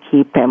then, I'll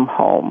keep him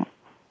home.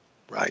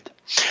 Right.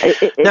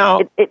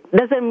 It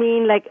doesn't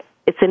mean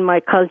it's in my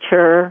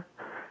culture.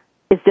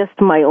 It's just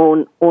my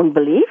own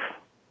belief.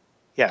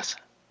 Yes.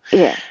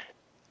 Yeah.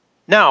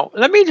 Now,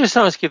 let me just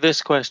ask you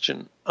this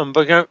question. I'm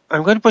going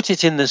to put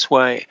it in this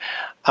way.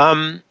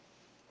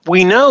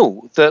 We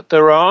know that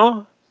there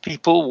are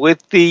people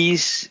with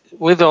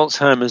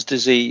Alzheimer's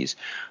disease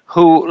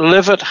who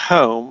live at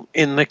home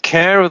in the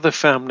care of the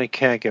family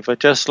caregiver,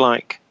 just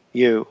like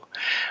you,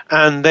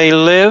 and they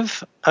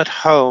live at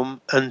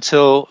home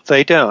until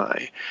they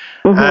die.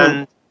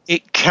 And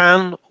it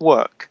can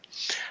work.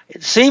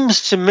 It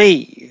seems to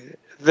me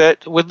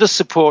that with the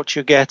support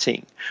you're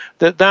getting,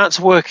 that's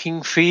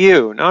working for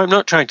you. Now, I'm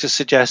not trying to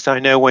suggest I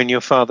know when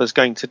your father's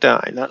going to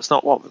die. That's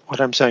not what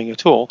I'm saying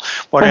at all.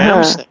 What I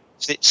am saying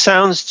is it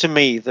sounds to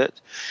me that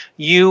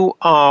you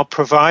are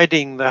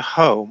providing the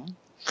home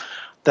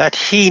that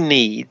he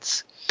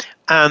needs,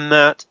 and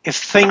that if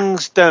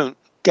things don't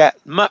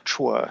get much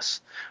worse,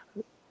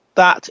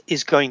 that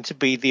is going to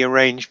be the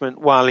arrangement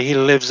while he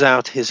lives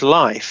out his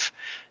life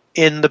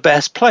in the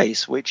best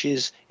place, which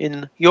is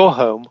in your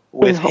home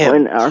with him.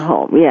 In our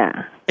home,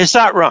 yeah. Is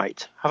that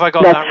right? Have I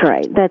got that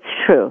right? That's right. That's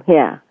true,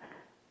 yeah.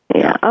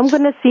 I'm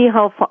going to see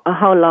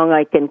how long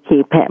I can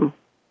keep him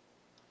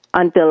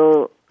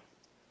until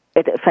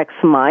it affects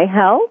my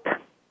health.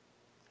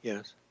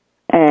 Yes.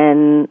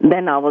 And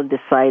then I will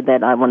decide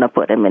that I want to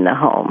put him in a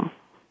home.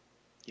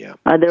 Yeah.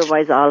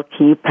 Otherwise, I'll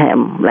keep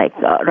him. Like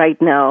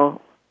right now,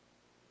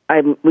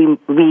 we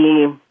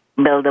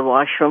built a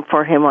washroom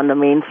for him on the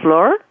main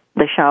floor,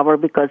 the shower,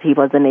 because he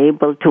wasn't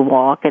able to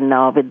walk, and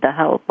now with the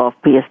help of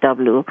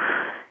PSW,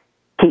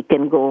 he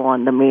can go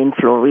on the main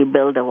floor. We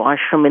built a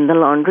washroom in the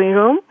laundry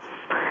room,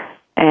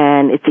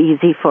 and it's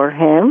easy for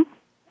him.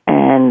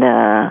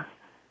 And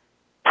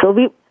so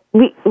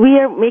we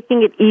are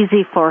making it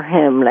easy for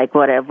him, like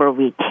whatever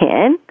we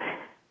can.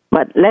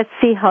 But let's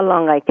see how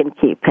long I can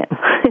keep him.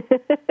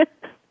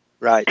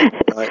 Right.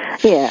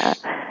 Yeah.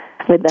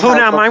 With the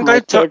help of my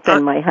kids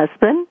and my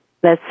husband,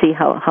 let's see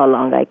how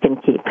long I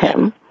can keep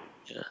him.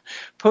 Yeah.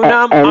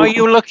 Poonam, are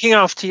you looking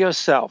after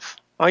yourself?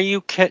 Are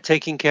you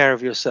taking care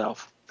of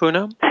yourself?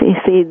 Poonam?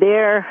 See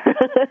there.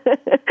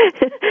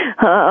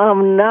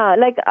 No,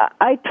 like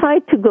I try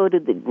to go to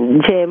the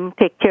gym,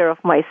 take care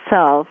of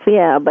myself,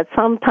 yeah, but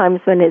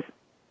sometimes when it's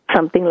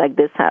something like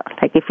this,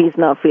 like if he's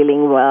not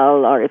feeling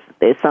well or if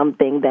there's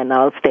something, then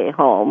I'll stay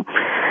home.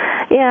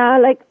 Yeah,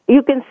 like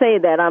you can say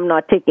that I'm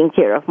not taking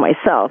care of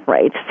myself,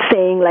 right?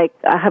 Saying like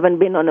I haven't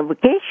been on a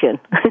vacation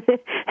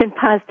in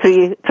past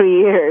three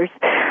years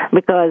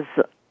because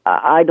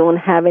I don't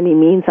have any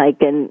means I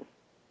can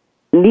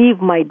leave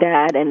my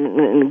dad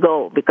and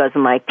go because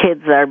my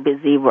kids are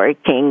busy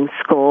working,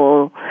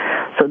 school,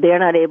 so they're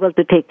not able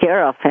to take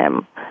care of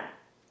him.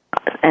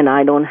 And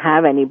I don't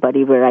have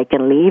anybody where I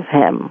can leave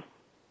him.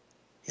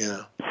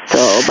 Yeah.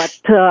 So, but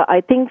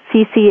I think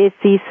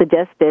CCAC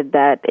suggested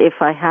that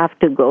if I have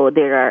to go,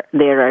 there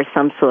are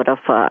some sort of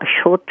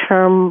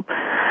short-term,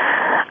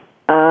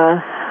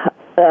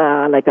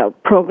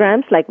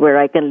 programs, like where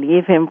I can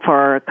leave him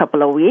for a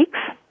couple of weeks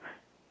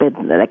with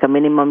like a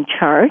minimum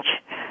charge,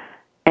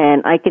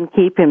 and I can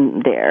keep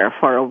him there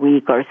for a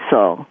week or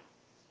so.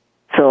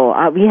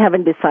 So we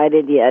haven't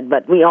decided yet,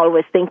 but we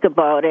always think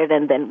about it,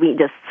 and then we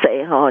just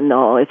say, oh,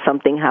 no, if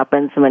something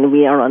happens when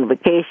we are on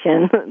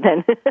vacation,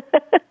 then...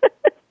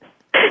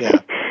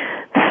 Yeah.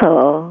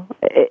 So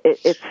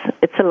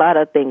it's a lot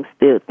of things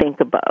to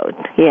think about,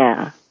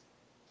 yeah.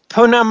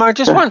 Poonam, I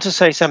just want to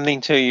say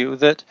something to you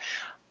that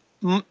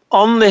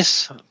on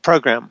this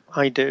program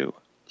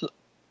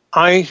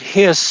I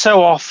hear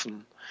so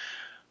often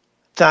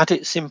that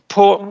it's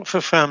important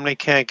for family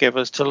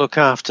caregivers to look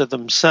after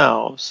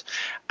themselves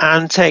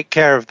and take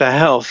care of their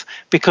health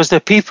because the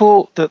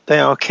people that they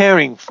are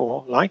caring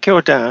for, like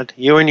your dad,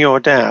 you and your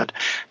dad,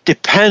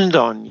 depend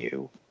on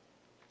you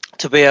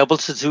to be able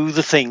to do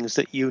the things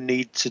that you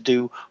need to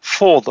do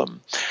for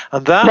them.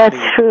 And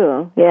that's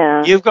true,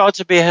 yeah. You've got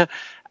to be...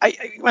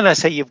 when I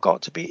say you've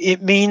got to be,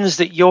 it means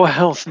that your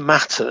health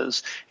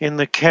matters in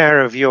the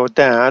care of your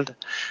dad.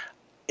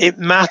 It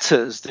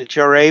matters that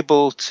you're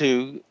able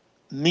to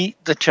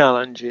meet the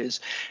challenges.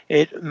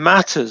 It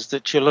matters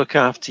that you look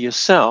after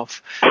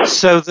yourself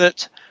so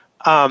that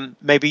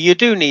maybe you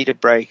do need a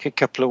break, a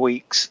couple of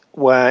weeks,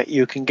 where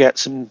you can get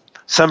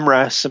some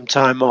rest, some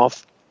time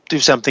off, do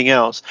something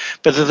else.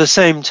 But at the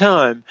same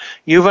time,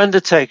 you've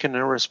undertaken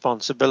a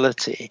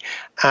responsibility,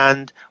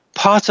 and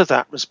part of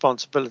that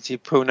responsibility,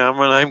 Poonam,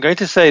 and I'm going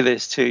to say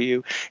this to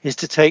you, is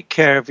to take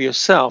care of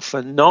yourself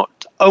and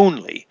not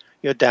only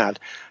your dad.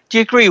 Do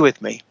you agree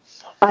with me?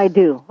 I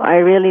do. I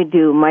really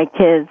do. My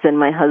kids and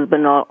my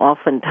husband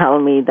often tell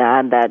me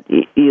that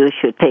you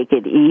should take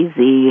it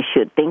easy, you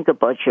should think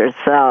about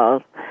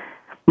yourself.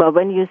 But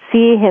when you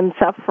see him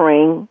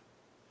suffering,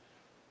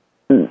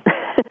 then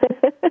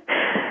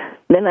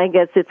I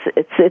guess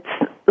it's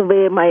the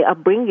way my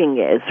upbringing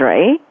is,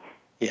 right?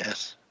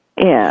 Yes.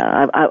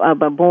 Yeah, I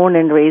was born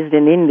and raised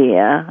in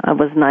India. I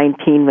was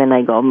 19 when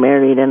I got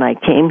married, and I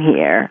came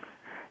here.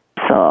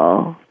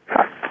 So,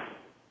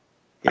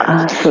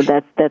 so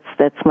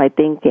that's my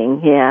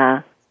thinking.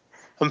 Yeah.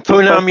 And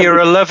Poonam, you're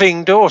a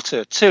loving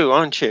daughter too,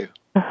 aren't you?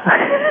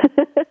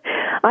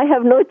 I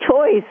have no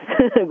choice,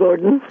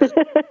 Gordon.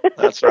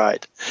 That's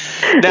right.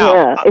 Now,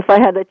 yeah, if I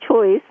had a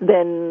choice,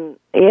 then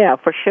yeah,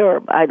 for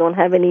sure, I don't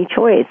have any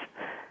choice.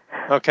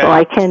 Okay. So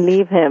I can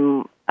leave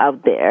him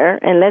out there,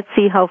 and let's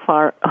see how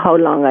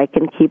long I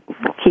can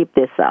keep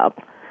this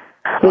up.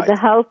 With the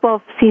help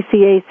of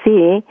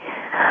CCAC,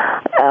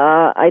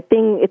 I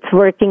think it's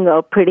working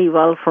out pretty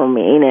well for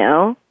me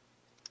now.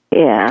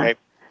 Yeah. Okay.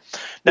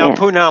 Now,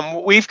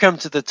 Poonam, we've come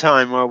to the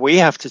time where we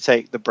have to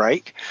take the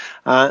break.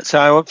 First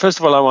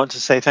of all, I want to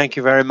say thank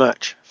you very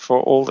much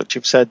for all that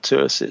you've said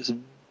to us. It's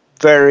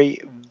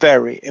very,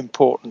 very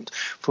important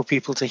for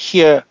people to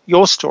hear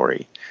your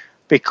story,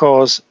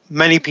 because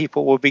many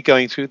people will be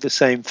going through the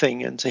same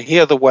thing, and to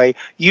hear the way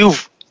you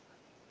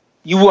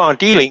are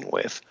dealing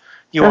with,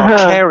 you are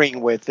caring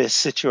with this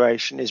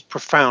situation is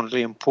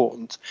profoundly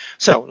important.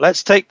 So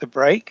let's take the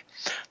break.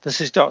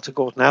 This is Dr.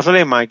 Gordon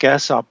Atherley. My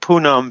guests are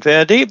Poonam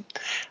Verdi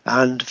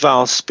and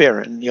Val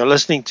Spirin. You're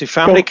listening to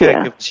Family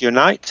Caregivers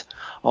Unite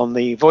on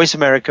the Voice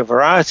America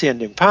Variety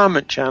and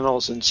Empowerment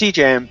channels and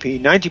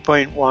CJMP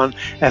 90.1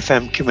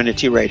 FM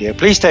Community Radio.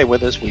 Please stay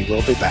with us. We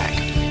will be back.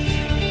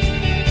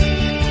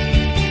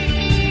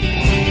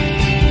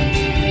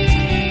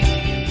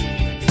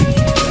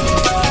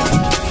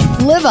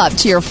 Live up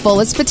to your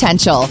fullest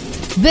potential.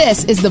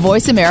 This is the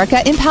Voice America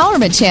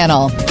Empowerment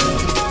Channel.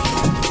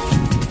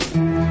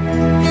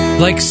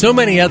 Like so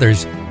many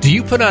others, do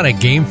you put on a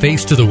game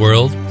face to the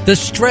world? The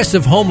stress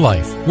of home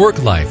life,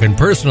 work life, and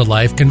personal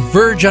life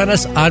converge on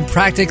us on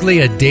practically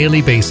a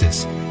daily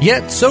basis.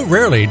 Yet, so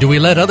rarely do we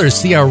let others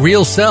see our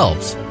real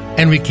selves.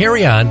 And we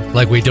carry on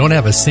like we don't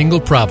have a single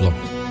problem.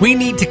 We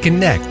need to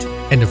connect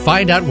and to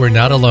find out we're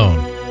not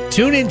alone.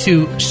 Tune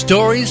into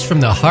Stories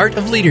from the Heart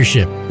of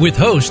Leadership with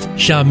host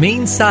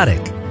Shameen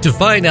Sadek to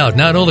find out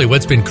not only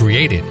what's been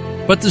created,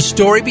 but the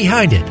story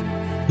behind it.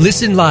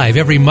 Listen live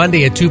every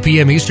Monday at 2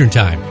 p.m. Eastern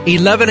Time,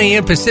 11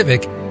 a.m.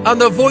 Pacific, on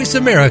the Voice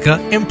America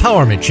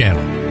Empowerment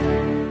Channel.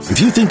 If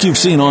you think you've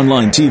seen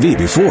online TV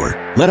before,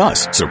 let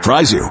us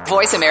surprise you.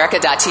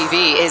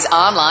 VoiceAmerica.tv is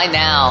online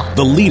now.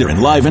 The leader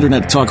in live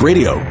Internet talk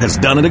radio has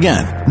done it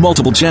again.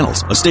 Multiple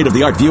channels, a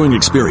state-of-the-art viewing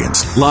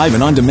experience, live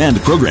and on-demand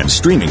programs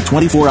streaming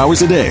 24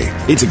 hours a day.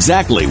 It's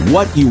exactly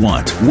what you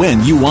want,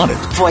 when you want it.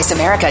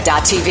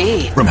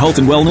 VoiceAmerica.tv. From health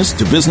and wellness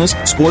to business,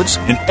 sports,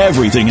 and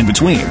everything in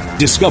between.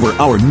 Discover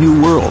our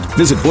new world.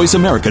 Visit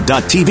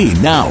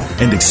VoiceAmerica.tv now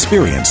and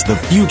experience the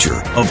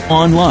future of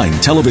online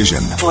television.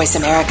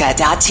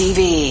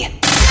 VoiceAmerica.tv.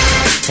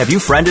 Have you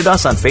friended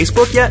us on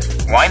Facebook yet?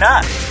 Why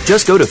not?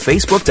 Just go to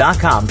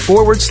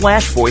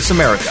Facebook.com/Voice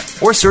America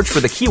or search for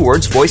the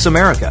keywords Voice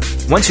America.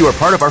 Once you are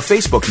part of our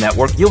Facebook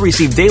network, you'll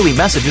receive daily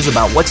messages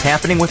about what's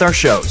happening with our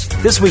shows,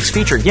 this week's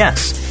featured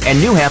guests,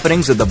 and new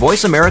happenings at the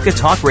Voice America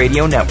Talk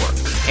Radio Network.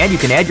 And you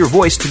can add your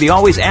voice to the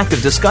always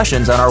active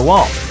discussions on our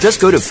wall.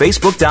 Just go to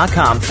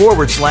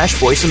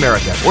Facebook.com/Voice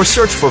America or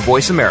search for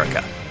Voice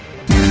America.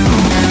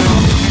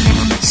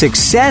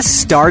 Success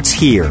starts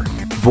here.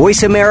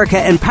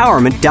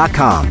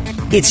 VoiceAmericaEmpowerment.com.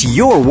 It's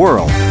your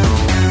world.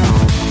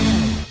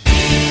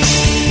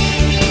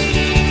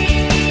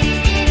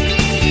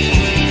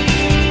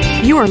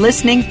 You are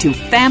listening to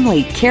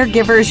Family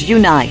Caregivers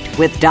Unite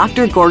with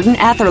Dr. Gordon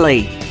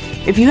Atherley.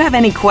 If you have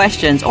any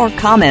questions or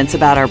comments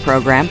about our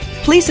program,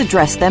 please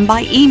address them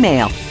by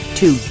email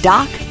to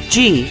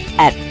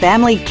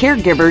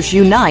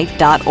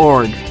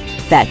docg@familycaregiversunite.org.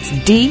 That's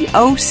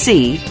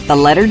DOC, the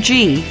letter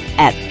G,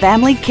 at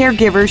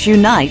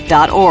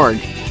familycaregiversunite.org.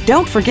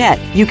 Don't forget,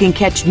 you can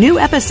catch new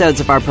episodes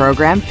of our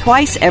program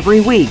twice every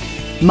week.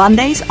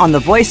 Mondays on the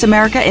Voice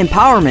America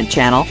Empowerment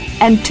Channel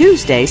and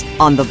Tuesdays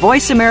on the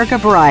Voice America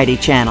Variety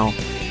Channel.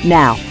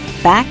 Now,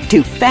 back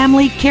to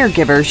Family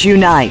Caregivers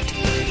Unite.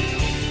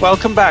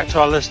 Welcome back to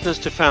our listeners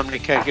to Family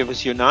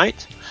Caregivers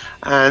Unite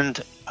and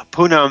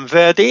Poonam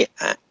Verdi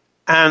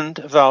and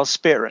Val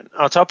Spirin.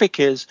 Our topic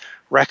is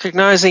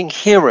Recognizing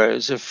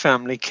Heroes of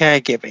Family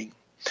Caregiving.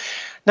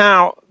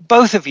 Now,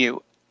 both of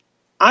you,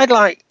 I'd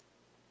like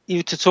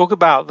you to talk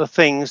about the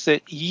things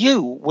that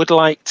you would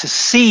like to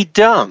see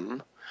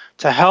done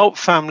to help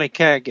family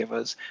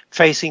caregivers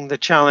facing the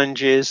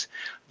challenges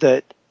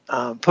that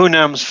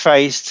Poonam's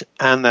faced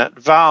and that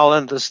Val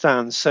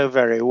understands so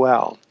very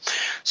well.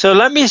 So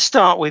let me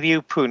start with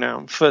you,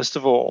 Poonam, first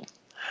of all.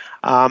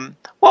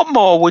 What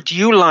more would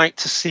you like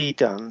to see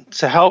done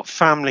to help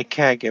family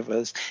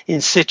caregivers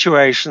in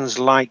situations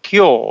like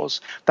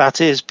yours?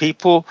 That is,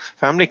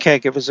 family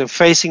caregivers are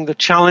facing the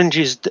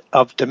challenges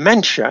of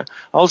dementia,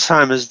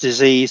 Alzheimer's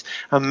disease,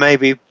 and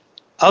maybe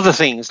other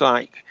things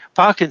like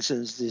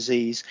Parkinson's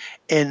disease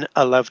in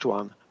a loved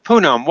one.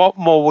 Poonam, what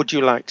more would you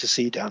like to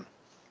see done?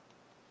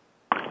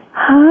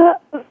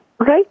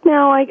 Right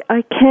now,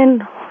 I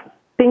can't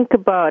think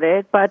about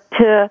it, but,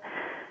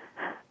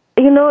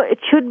 it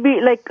should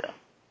be like,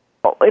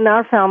 in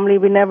our family,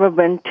 we never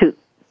went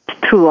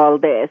through all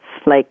this.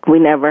 Like, we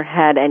never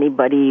had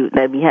anybody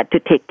that we had to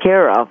take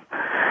care of.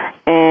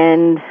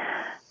 And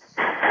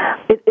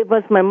it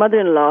was my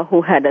mother-in-law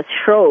who had a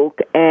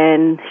stroke,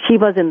 and she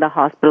was in the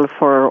hospital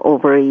for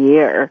over a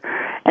year.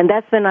 And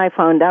that's when I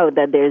found out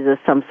that there's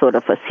some sort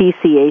of a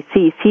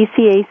CCAC.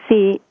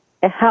 CCAC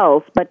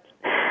helps, but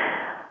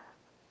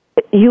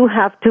you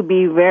have to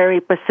be very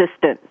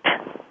persistent.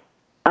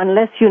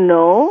 Unless you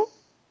know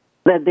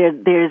that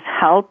there's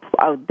help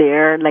out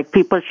there, like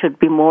people should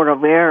be more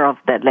aware of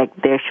that, like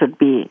there should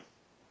be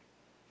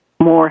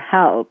more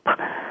help.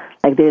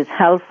 like there's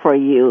help for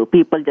you.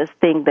 People just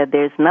think that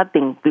there's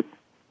nothing.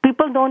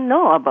 People don't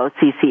know about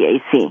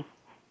CCAC.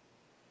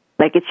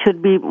 Like it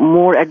should be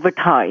more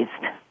advertised.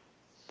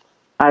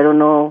 I don't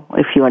know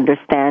if you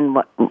understand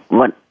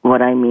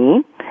what I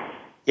mean.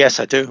 Yes,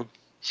 I do.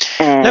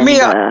 And, Let me.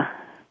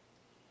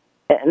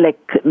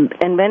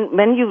 And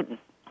when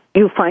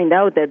you find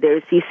out that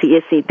there's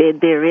CCAC,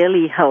 they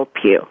really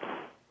help you.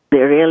 They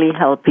really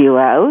help you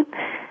out.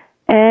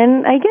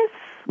 And I guess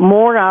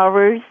more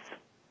hours,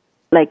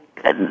 like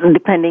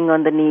depending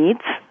on the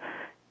needs.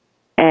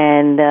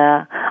 And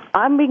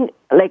I'm being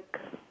like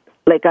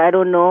I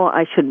don't know.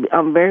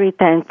 I'm very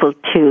thankful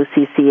to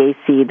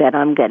CCAC that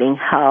I'm getting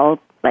help.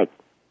 Like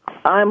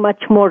I'm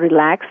much more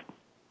relaxed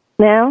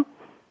now.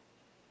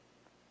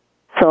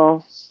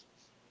 So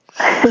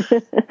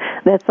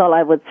that's all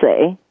I would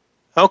say.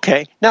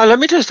 Okay. Now, let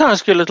me just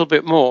ask you a little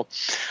bit more.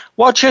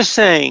 What you're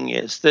saying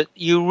is that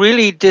you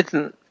really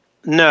didn't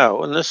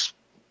know, and this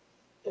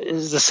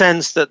is the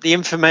sense that the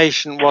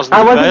information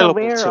wasn't available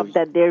to you. I wasn't aware of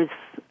that there's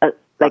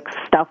like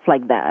stuff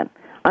like that,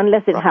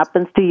 unless it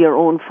happens to your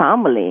own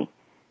family.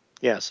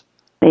 Yes.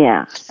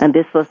 Yeah, and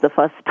this was the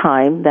first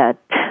time that,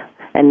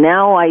 and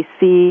now I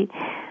see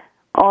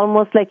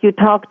almost like you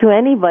talk to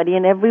anybody,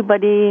 and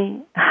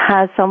everybody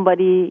has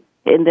somebody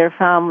in their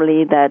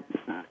family that,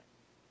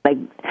 like,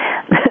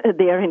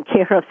 they are in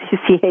care of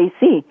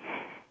CCAC.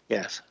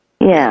 Yes.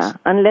 Yeah, yes.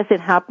 Unless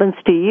it happens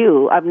to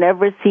you. I've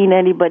never seen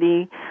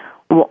anybody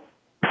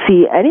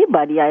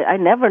I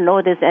never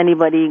noticed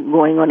anybody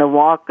going on a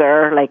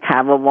walker, like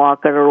have a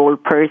walker or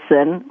old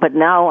person. But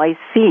now I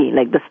see,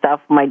 like, the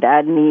stuff my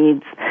dad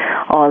needs,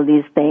 all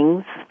these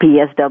things.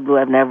 PSW,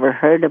 I've never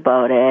heard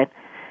about it.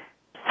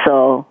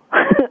 So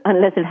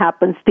unless it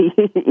happens to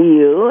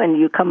you and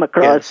you come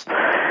across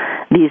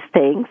these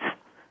things,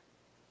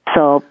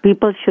 so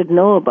people should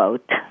know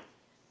about.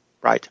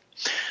 Right.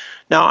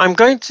 Now, I'm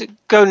going to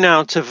go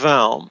now to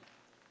Val.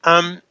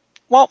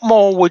 What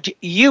more would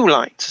you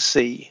like to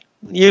see,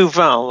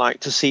 Val,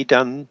 like to see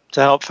done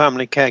to help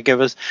family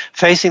caregivers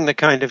facing the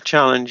kind of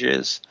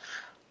challenges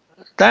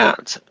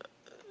that,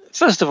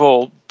 first of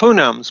all,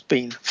 Poonam's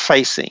been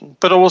facing,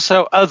 but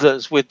also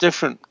others with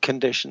different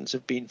conditions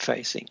have been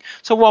facing?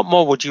 So what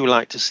more would you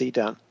like to see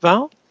done?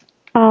 Val?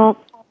 Well,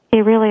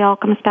 it really all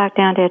comes back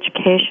down to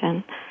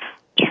education.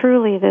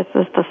 Truly, this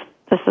is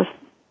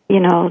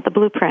the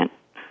blueprint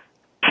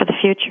for the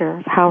future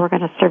of how we're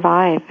going to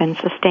survive and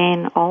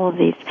sustain all of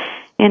these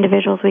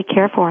individuals we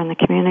care for in the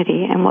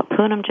community. And what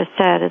Poonam just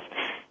said is,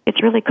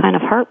 it's really kind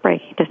of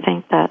heartbreaking to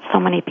think that so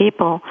many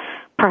people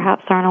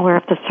perhaps aren't aware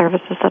of the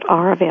services that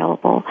are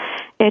available.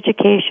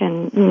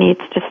 Education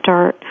needs to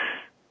start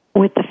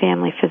with the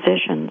family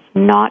physicians,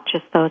 not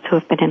just those who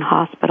have been in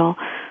hospital,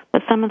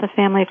 but some of the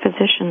family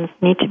physicians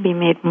need to be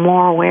made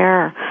more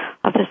aware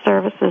of the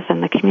services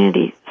and the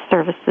community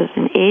services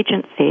and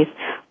agencies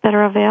that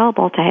are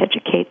available to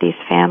educate these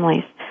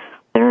families.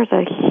 There is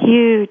a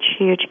huge,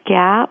 huge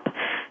gap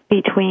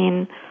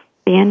between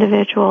the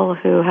individual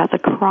who has a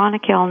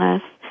chronic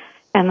illness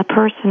and the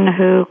person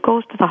who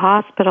goes to the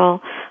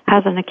hospital,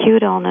 has an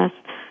acute illness,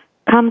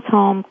 comes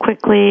home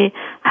quickly,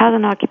 has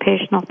an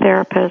occupational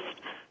therapist.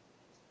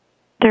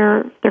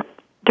 Their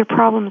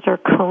problems are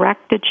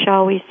corrected,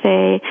 shall we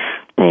say.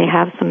 They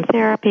have some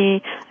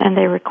therapy, and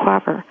they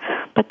recover.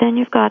 But then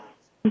you've got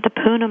the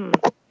Poonam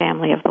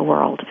family of the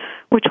world,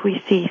 which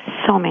we see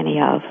so many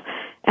of.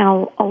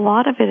 And a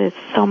lot of it is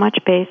so much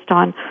based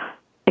on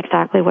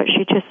exactly what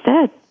she just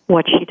said,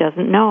 what she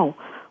doesn't know,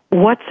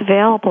 what's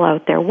available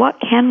out there,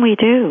 what can we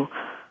do?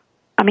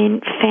 I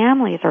mean,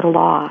 families are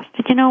lost.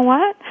 You know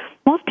what?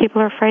 Most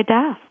people are afraid to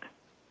ask.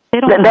 They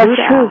don't know who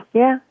to ask.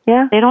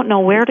 Yeah. They don't know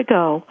where to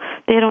go.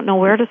 They don't know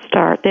where to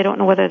start. They don't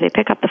know whether they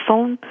pick up the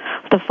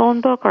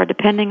phone book, or,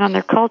 depending on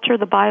their culture,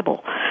 the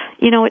Bible.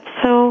 You know, it's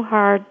so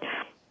hard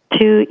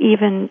to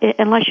even,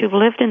 unless you've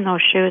lived in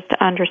those shoes,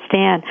 to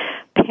understand.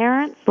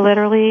 Parents,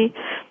 literally,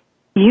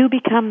 you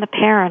become the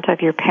parent of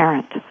your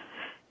parent.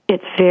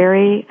 It's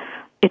very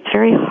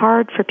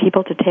hard for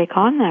people to take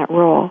on that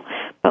role,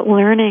 but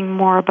learning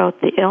more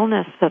about the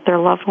illness that their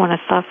loved one is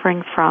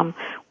suffering from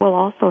will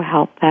also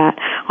help that.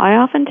 I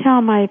often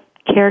tell my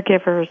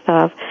caregivers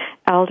of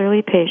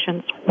elderly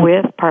patients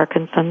with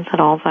Parkinson's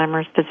and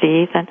Alzheimer's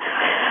disease, and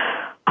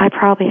I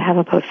probably have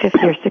about 50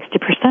 or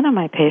 60% of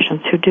my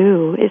patients who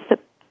do, is that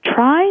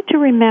try to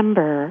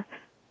remember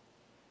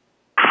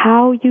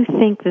how you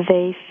think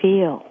they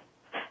feel.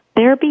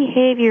 Their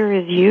behavior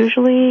is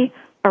usually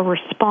a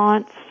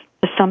response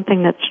to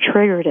something that's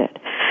triggered it.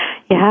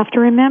 You have to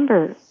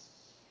remember,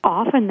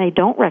 often they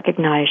don't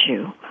recognize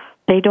you.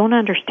 They don't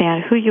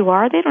understand who you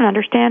are. They don't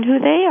understand who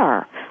they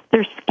are.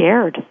 They're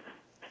scared.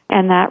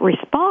 And that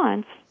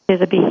response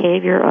is a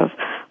behavior of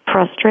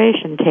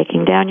frustration,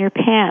 taking down your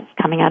pants,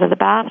 coming out of the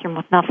bathroom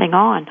with nothing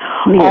on.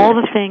 Yeah. All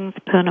the things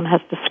Poonam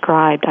has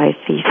described I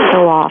see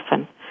so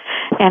often.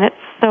 And it's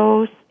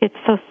so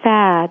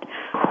sad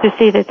to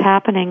see this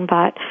happening,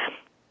 but,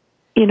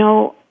 you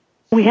know,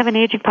 we have an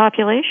aging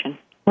population.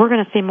 We're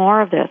going to see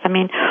more of this. I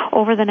mean,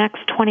 over the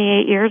next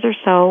 28 years or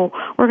so,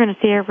 we're going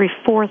to see every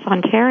fourth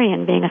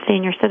Ontarian being a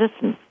senior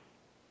citizen.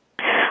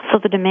 So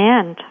the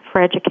demand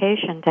for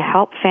education to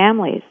help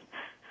families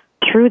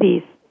through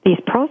these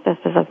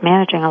processes of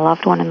managing a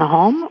loved one in the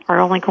home are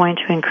only going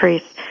to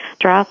increase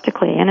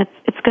drastically. And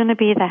it's going to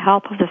be the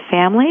help of the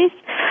families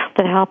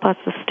that help us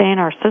sustain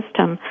our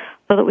system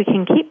so that we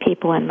can keep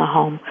people in the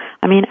home.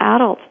 I mean,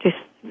 adults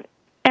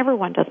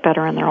everyone does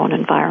better in their own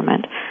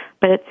environment,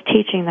 but it's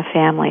teaching the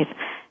families.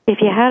 If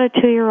you had a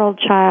 2-year-old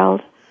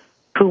child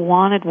who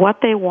wanted what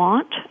they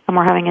want and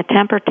were having a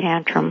temper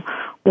tantrum,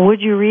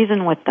 would you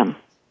reason with them?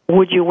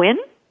 Would you win?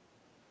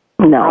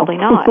 No. Probably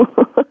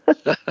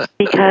not.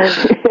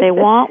 Because they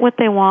want what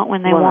they want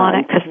when they want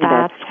it, because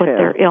that's what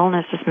their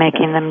illness is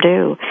making them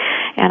do.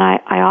 And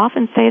I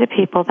often say to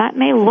people, that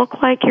may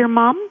look like your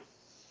mom,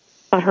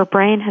 but her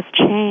brain has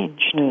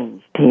changed.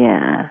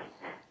 Yeah.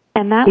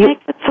 And that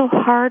makes it so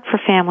hard for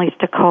families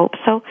to cope.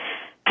 So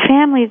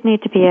families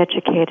need to be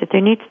educated.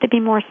 There needs to be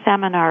more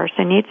seminars.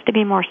 There needs to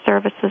be more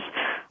services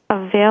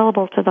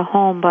available to the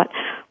home. But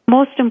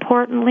most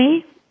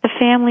importantly, the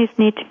families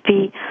need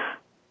to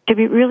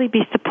really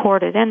be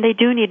supported, and they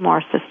do need more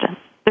assistance.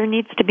 There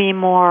needs to be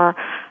more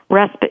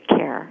respite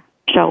care,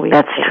 shall we say.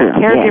 That's true.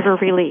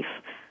 Caregiver relief.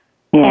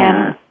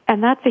 Yeah.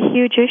 And that's a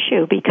huge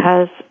issue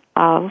because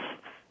of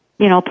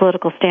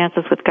political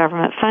stances with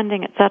government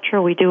funding, et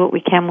cetera. We do what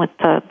we can with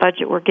the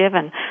budget we're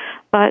given.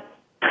 But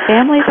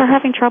families are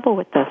having trouble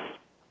with this.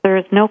 There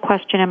is no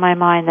question in my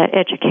mind that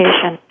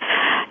education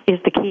is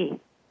the key.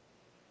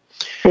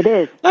 It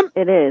is.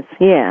 It is,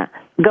 yeah.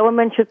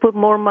 Government should put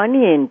more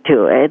money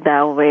into it.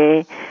 That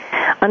way,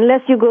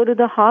 unless you go to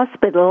the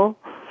hospital,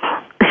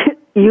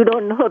 you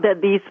don't know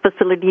that these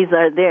facilities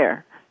are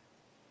there.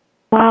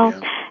 Well,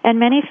 and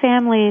many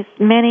families,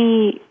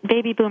 many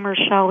baby boomers,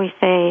 shall we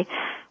say,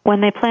 when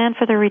they plan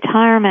for their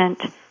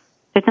retirement,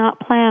 did not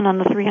plan on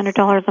the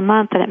 $300 a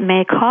month that it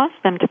may cost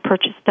them to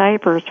purchase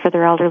diapers for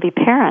their elderly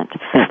parent.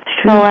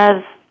 So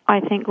as I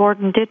think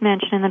Gordon did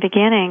mention in the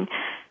beginning,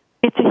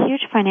 it's a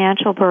huge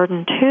financial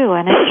burden too,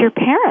 and it's your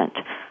parent.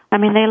 I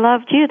mean, they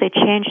loved you. They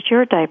changed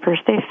your diapers.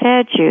 They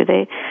fed you.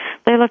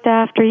 They looked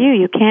after you.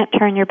 You can't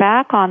turn your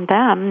back on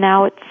them.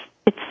 Now it's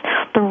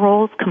the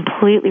roles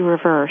completely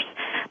reversed.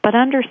 But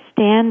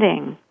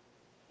understanding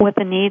what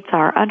the needs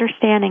are,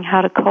 understanding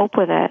how to cope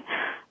with it,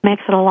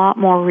 makes it a lot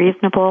more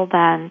reasonable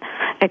than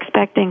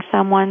expecting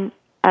someone,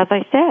 as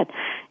I said,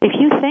 if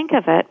you think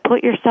of it,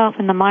 put yourself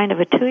in the mind of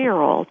a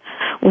 2-year-old,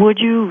 would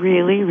you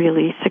really,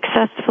 really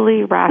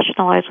successfully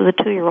rationalize with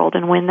a 2-year-old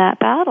and win that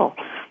battle?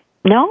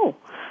 No.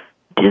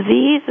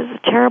 Disease is a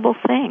terrible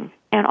thing,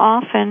 and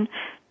often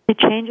it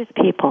changes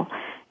people.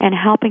 And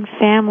helping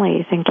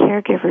families and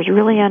caregivers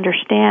really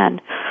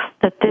understand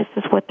that this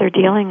is what they're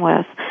dealing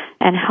with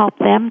and help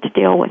them to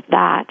deal with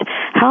that.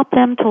 Help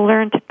them to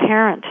learn to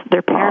parent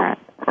their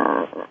parents.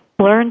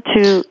 Learn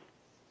to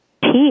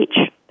teach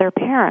their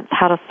parents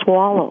how to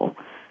swallow,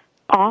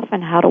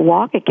 often how to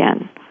walk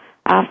again.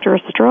 After a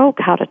stroke,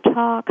 how to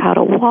talk, how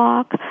to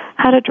walk,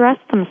 how to dress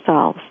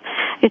themselves.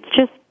 It's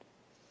just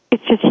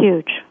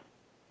huge.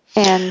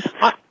 And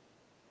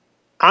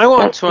I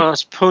want to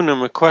ask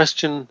Poonam a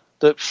question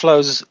that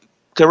flows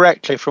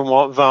directly from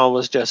what Val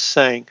was just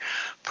saying.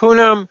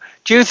 Poonam,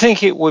 do you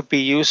think it would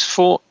be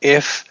useful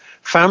if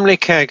family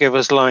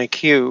caregivers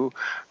like you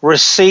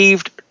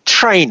received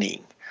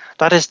training?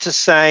 That is to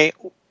say,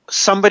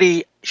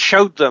 somebody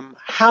showed them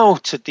how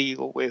to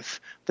deal with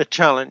the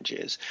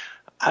challenges,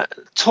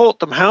 taught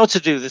them how to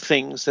do the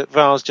things that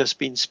Val's just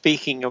been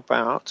speaking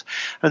about,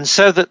 and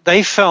so that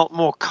they felt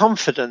more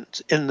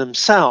confident in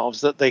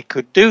themselves that they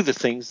could do the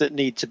things that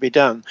need to be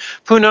done.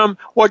 Poonam,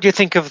 what do you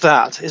think of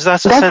that? Is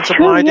that a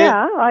sensible idea?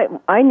 Yeah,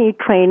 I need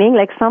training.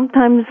 Like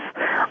sometimes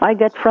I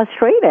get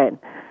frustrated.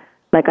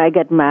 Like I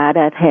get mad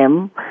at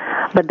him,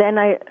 but then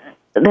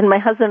my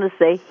husband will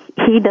say,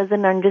 he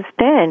doesn't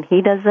understand.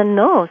 He doesn't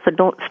know. So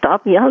don't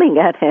stop yelling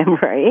at him,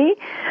 right?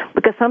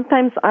 Because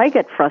sometimes I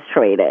get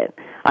frustrated.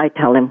 I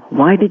tell him,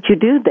 why did you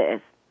do this?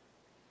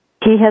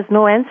 He has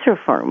no answer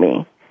for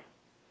me.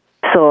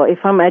 So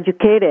if I'm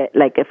educated,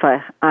 like if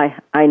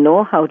I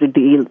know how to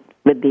deal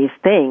with these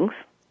things,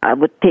 I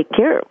would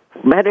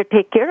better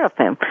take care of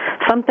him.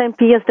 Sometimes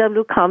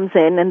PSW comes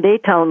in and they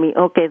tell me,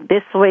 okay,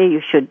 this way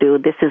you should do,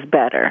 this is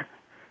better.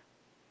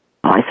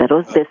 I said,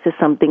 this is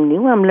something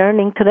new I'm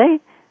learning today,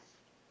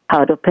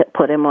 how to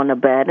put him on a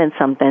bed and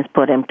sometimes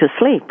put him to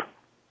sleep.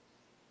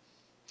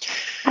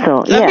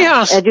 So,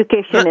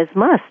 education is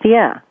must,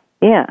 yeah.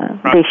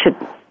 Right. They should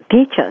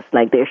teach us,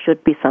 like there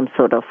should be some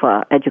sort of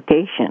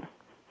education.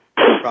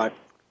 Right.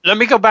 Let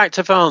me go back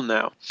to Val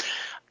now.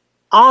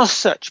 Are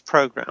such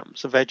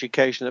programs of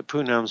education that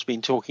Poonam's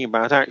been talking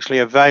about actually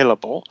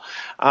available?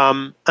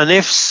 And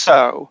if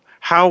so,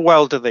 how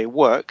well do they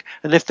work?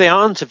 And if they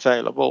aren't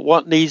available,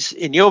 what needs,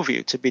 in your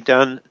view, to be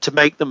done to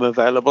make them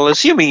available,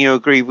 assuming you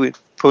agree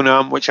with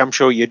Poonam, which I'm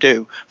sure you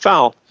do?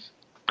 Val?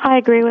 I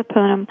agree with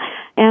Poonam.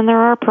 And there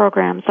are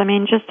programs. I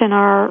mean, just in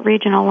our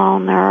region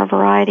alone, there are a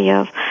variety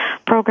of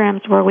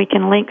programs where we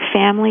can link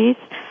families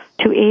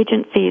to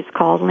agencies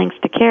called Links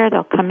to Care.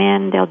 They'll come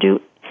in, they'll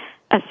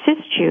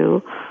assist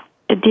you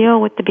to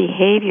deal with the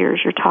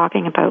behaviors you're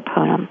talking about,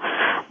 Poonam.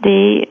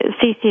 The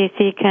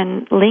CCAC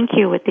can link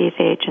you with these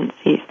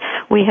agencies.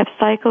 We have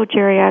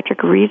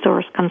psychogeriatric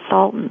resource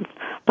consultants.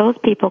 Those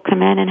people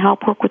come in and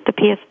help work with the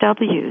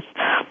PSWs.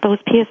 Those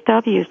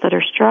PSWs that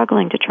are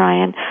struggling to try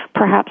and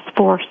perhaps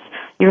force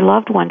your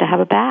loved one to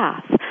have a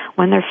bath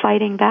when they're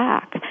fighting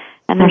back.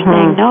 And they're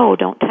saying, no,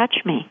 don't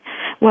touch me.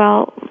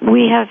 Well,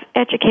 we have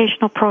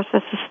educational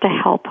processes to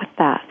help with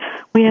that.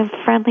 We have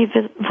friendly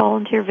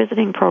volunteer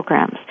visiting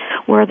programs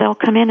where they'll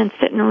come in and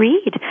sit and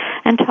read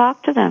and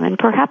talk to them and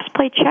perhaps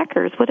play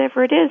checkers,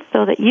 whatever it is,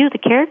 so that you, the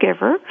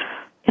caregiver,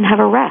 can have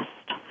a rest.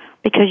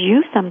 Because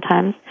you just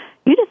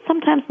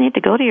sometimes need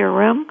to go to your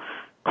room,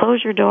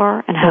 close your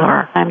door, and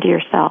have time to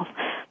yourself.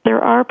 There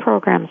are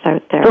programs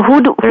out there.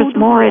 So there's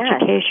more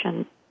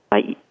education.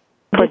 But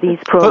for these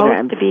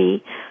programs to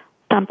be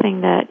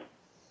something that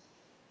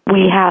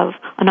we have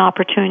an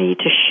opportunity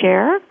to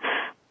share,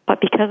 but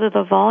because of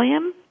the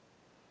volume,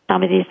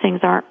 some of these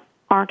things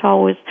aren't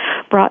always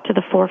brought to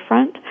the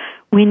forefront.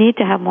 We need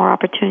to have more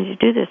opportunity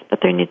to do this, but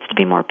there needs to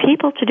be more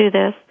people to do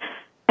this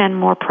and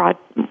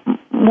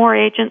more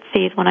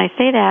agencies. When I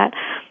say that,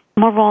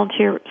 more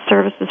volunteer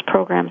services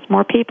programs,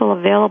 more people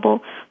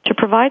available to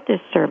provide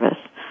this service.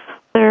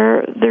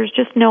 There's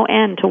just no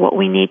end to what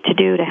we need to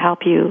do to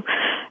help you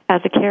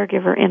as a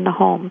caregiver in the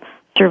home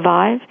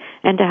survive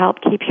and to help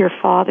keep your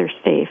father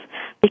safe,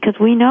 because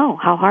we know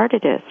how hard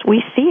it is.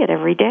 We see it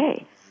every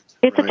day.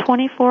 It's a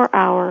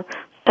 24-hour,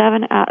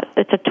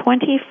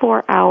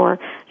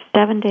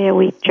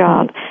 7-day-a-week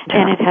job,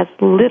 and it has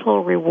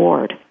little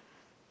reward.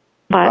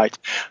 But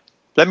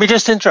let me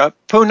just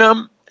interrupt.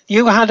 Poonam,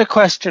 you had a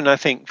question, I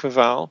think, for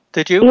Val.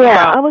 Did you?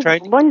 Yeah, I was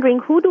wondering,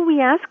 who do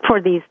we ask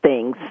for these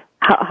things?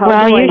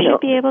 How you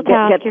should be able to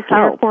ask your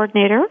care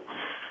coordinator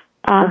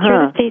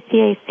through the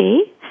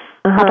CCAC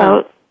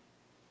about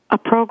a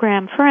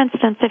program. For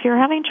instance, if you're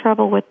having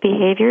trouble with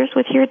behaviors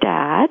with your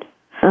dad,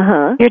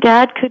 your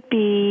dad could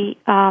be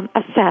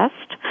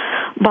assessed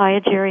by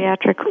a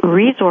geriatric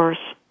resource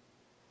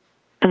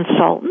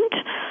consultant.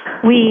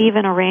 We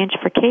even arrange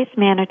for case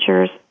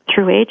managers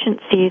through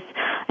agencies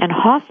and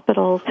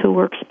hospitals who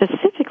work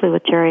specifically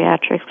with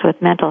geriatrics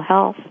with mental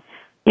health.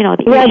 You know,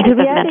 the issues of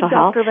mental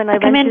health. When I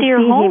come into your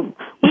home.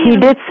 He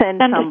did send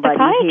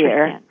somebody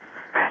here,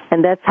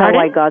 and that's how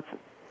I got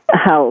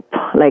help,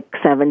 like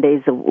 7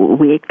 days a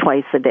week,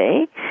 twice a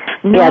day.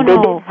 No, they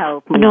did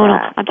help me. No,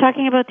 I'm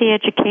talking about the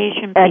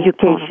education piece.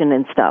 Education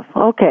and stuff.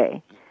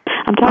 Okay.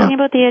 I'm talking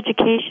about the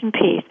education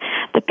piece,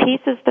 the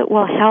pieces that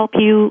will help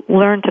you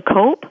learn to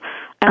cope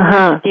and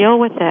learn to deal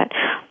with it.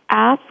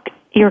 Ask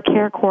your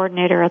care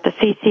coordinator at the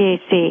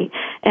CCAC,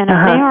 and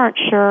if they aren't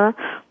sure,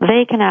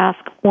 they can ask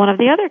one of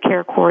the other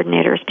care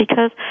coordinators,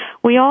 because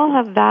we all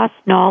have vast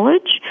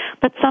knowledge,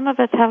 but some of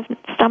us have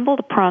stumbled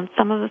upon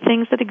some of the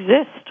things that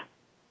exist.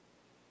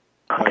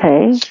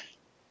 Okay.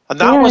 And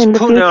that was in the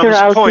future,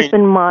 I'll point. Keep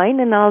in mind,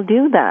 and I'll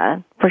do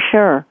that for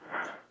sure.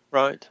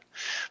 Right.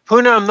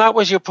 Poonam, that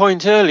was your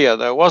point earlier,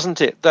 though, wasn't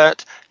it?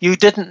 That you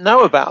didn't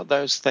know about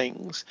those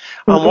things.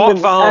 And what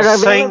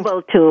Val's saying...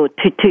 available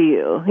to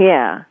you,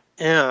 yeah.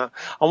 Yeah.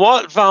 And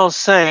what Val's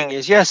saying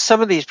is, yes,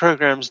 some of these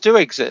programs do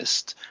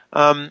exist.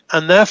 And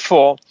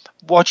therefore,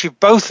 what you've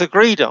both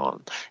agreed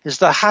on is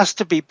there has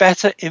to be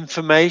better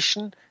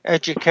information,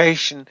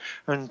 education,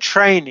 and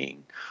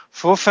training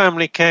for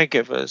family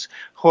caregivers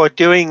who are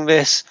doing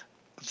this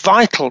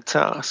vital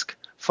task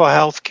for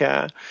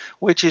healthcare,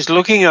 which is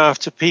looking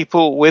after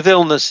people with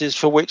illnesses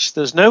for which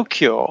there's no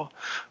cure,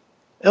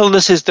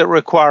 illnesses that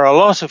require a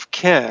lot of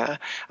care,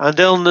 and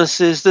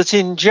illnesses that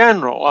in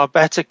general are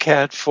better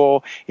cared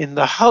for in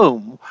the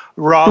home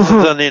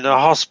rather than in a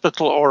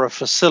hospital or a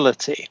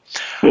facility.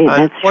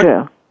 Yeah, that's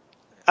true.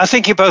 I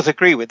think you both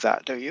agree with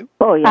that, do you?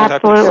 Oh, yeah.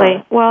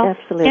 Absolutely. Well,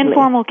 absolutely.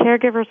 Informal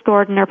caregivers,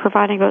 Gordon, are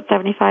providing about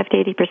 75 to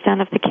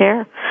 80% of the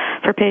care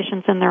for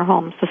patients in their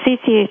homes. The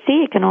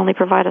CCAC can only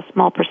provide a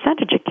small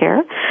percentage of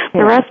care.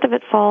 The rest of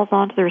it falls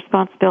onto the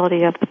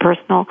responsibility of the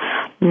personal,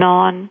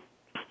 the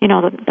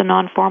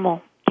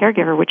non-formal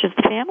caregiver, which is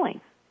the family.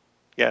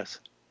 Yes.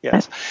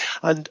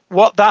 And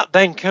what that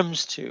then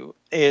comes to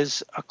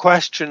is a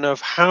question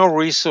of how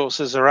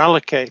resources are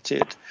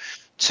allocated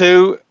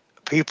to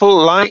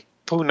people like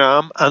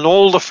Poonam and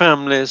all the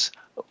families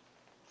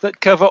that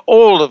cover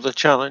all of the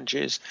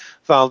challenges,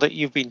 Val, that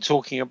you've been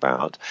talking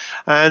about,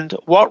 and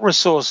what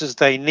resources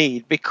they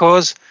need,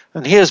 because,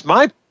 and here's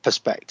my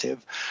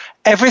perspective,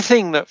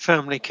 everything that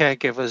family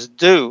caregivers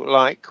do,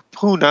 like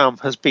Poonam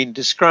has been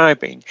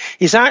describing,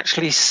 is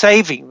actually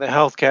saving the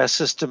healthcare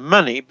system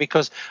money,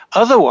 because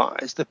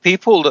otherwise the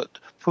people that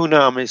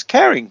Poonam is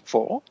caring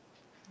for,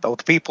 or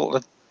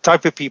the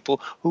type of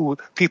people who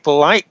people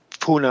like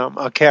Poonam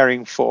are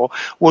caring for,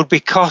 would be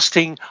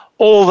costing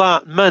all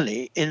that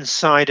money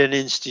inside an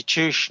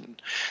institution.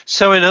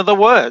 So in other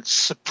words,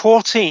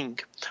 supporting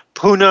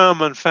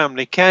Poonam and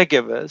family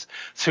caregivers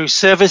through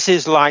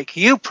services like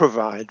you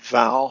provide,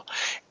 Val,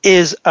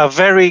 is a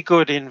very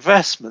good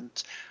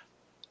investment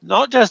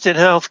not just in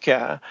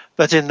healthcare,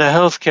 but in the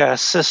healthcare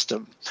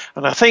system.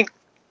 And I think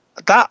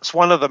that's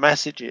one of the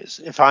messages,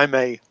 if I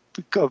may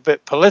go a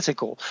bit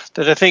political,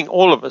 that I think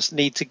all of us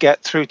need to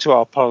get through to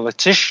our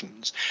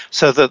politicians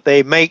so that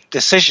they make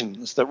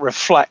decisions that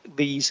reflect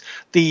these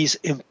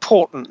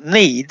important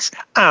needs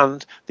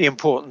and the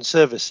important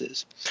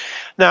services.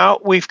 Now,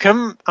 we've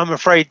come, I'm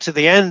afraid, to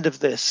the end of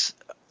this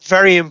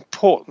very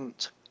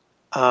important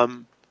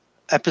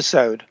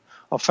episode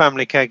of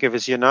Family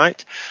Caregivers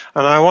Unite,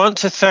 and I want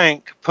to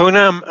thank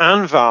Poonam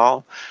and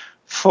Val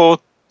for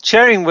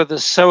sharing with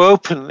us so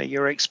openly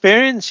your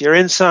experience, your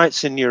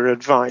insights, and your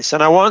advice.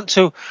 And I want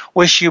to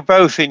wish you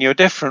both, in your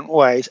different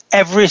ways,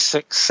 every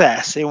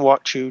success in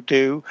what you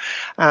do,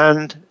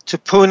 and to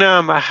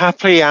Poonam a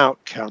happy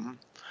outcome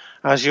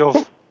as your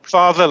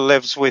father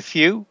lives with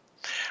you,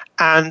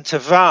 and to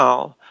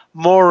Val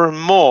more and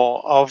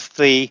more of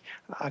the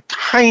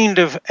kind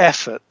of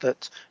effort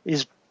that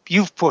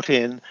you've put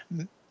in,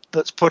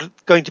 that's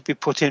going to be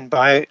put in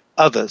by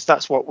others.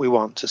 That's what we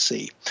want to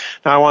see.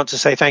 Now, I want to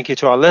say thank you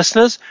to our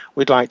listeners.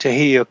 We'd like to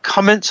hear your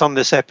comments on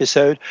this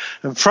episode.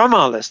 And from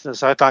our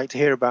listeners, I'd like to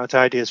hear about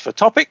ideas for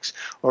topics,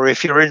 or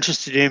if you're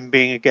interested in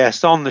being a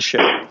guest on the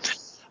show.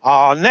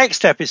 Our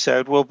next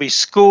episode will be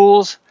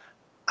schools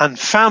and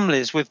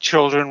families with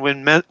children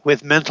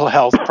with mental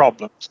health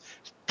problems.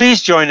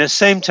 Please join us,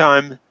 same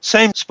time,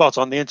 same spot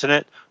on the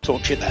internet.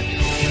 Talk to you then.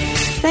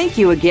 Thank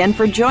you again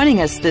for joining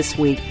us this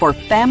week for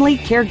Family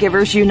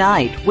Caregivers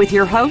Unite with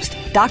your host,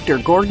 Dr.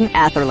 Gordon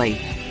Atherley.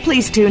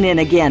 Please tune in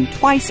again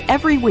twice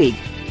every week,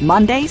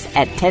 Mondays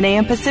at 10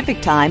 a.m.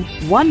 Pacific Time,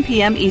 1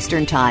 p.m.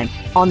 Eastern Time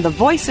on the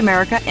Voice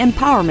America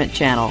Empowerment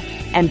Channel,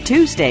 and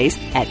Tuesdays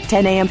at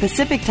 10 a.m.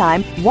 Pacific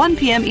Time, 1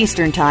 p.m.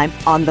 Eastern Time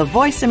on the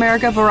Voice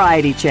America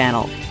Variety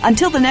Channel.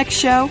 Until the next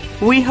show,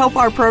 we hope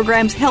our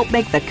programs help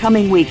make the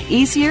coming week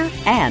easier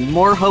and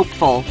more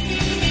hopeful.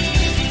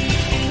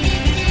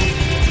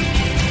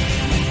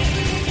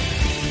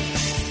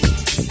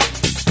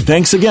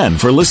 Thanks again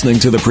for listening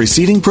to the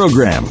preceding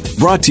program,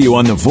 brought to you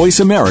on the Voice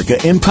America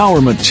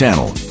Empowerment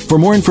Channel. For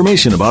more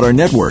information about our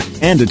network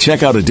and to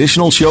check out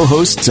additional show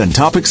hosts and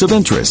topics of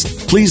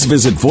interest, please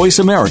visit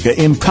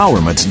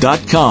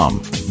voiceamericaempowerment.com.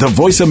 The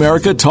Voice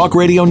America Talk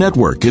Radio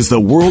Network is the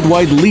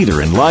worldwide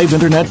leader in live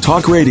Internet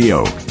talk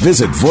radio.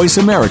 Visit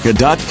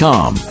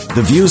voiceamerica.com.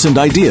 The views and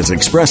ideas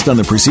expressed on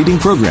the preceding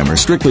program are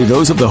strictly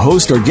those of the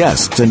host or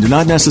guests and do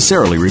not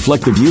necessarily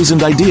reflect the views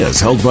and ideas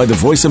held by the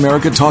Voice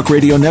America Talk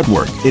Radio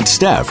Network, its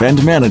staff,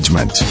 and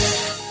management.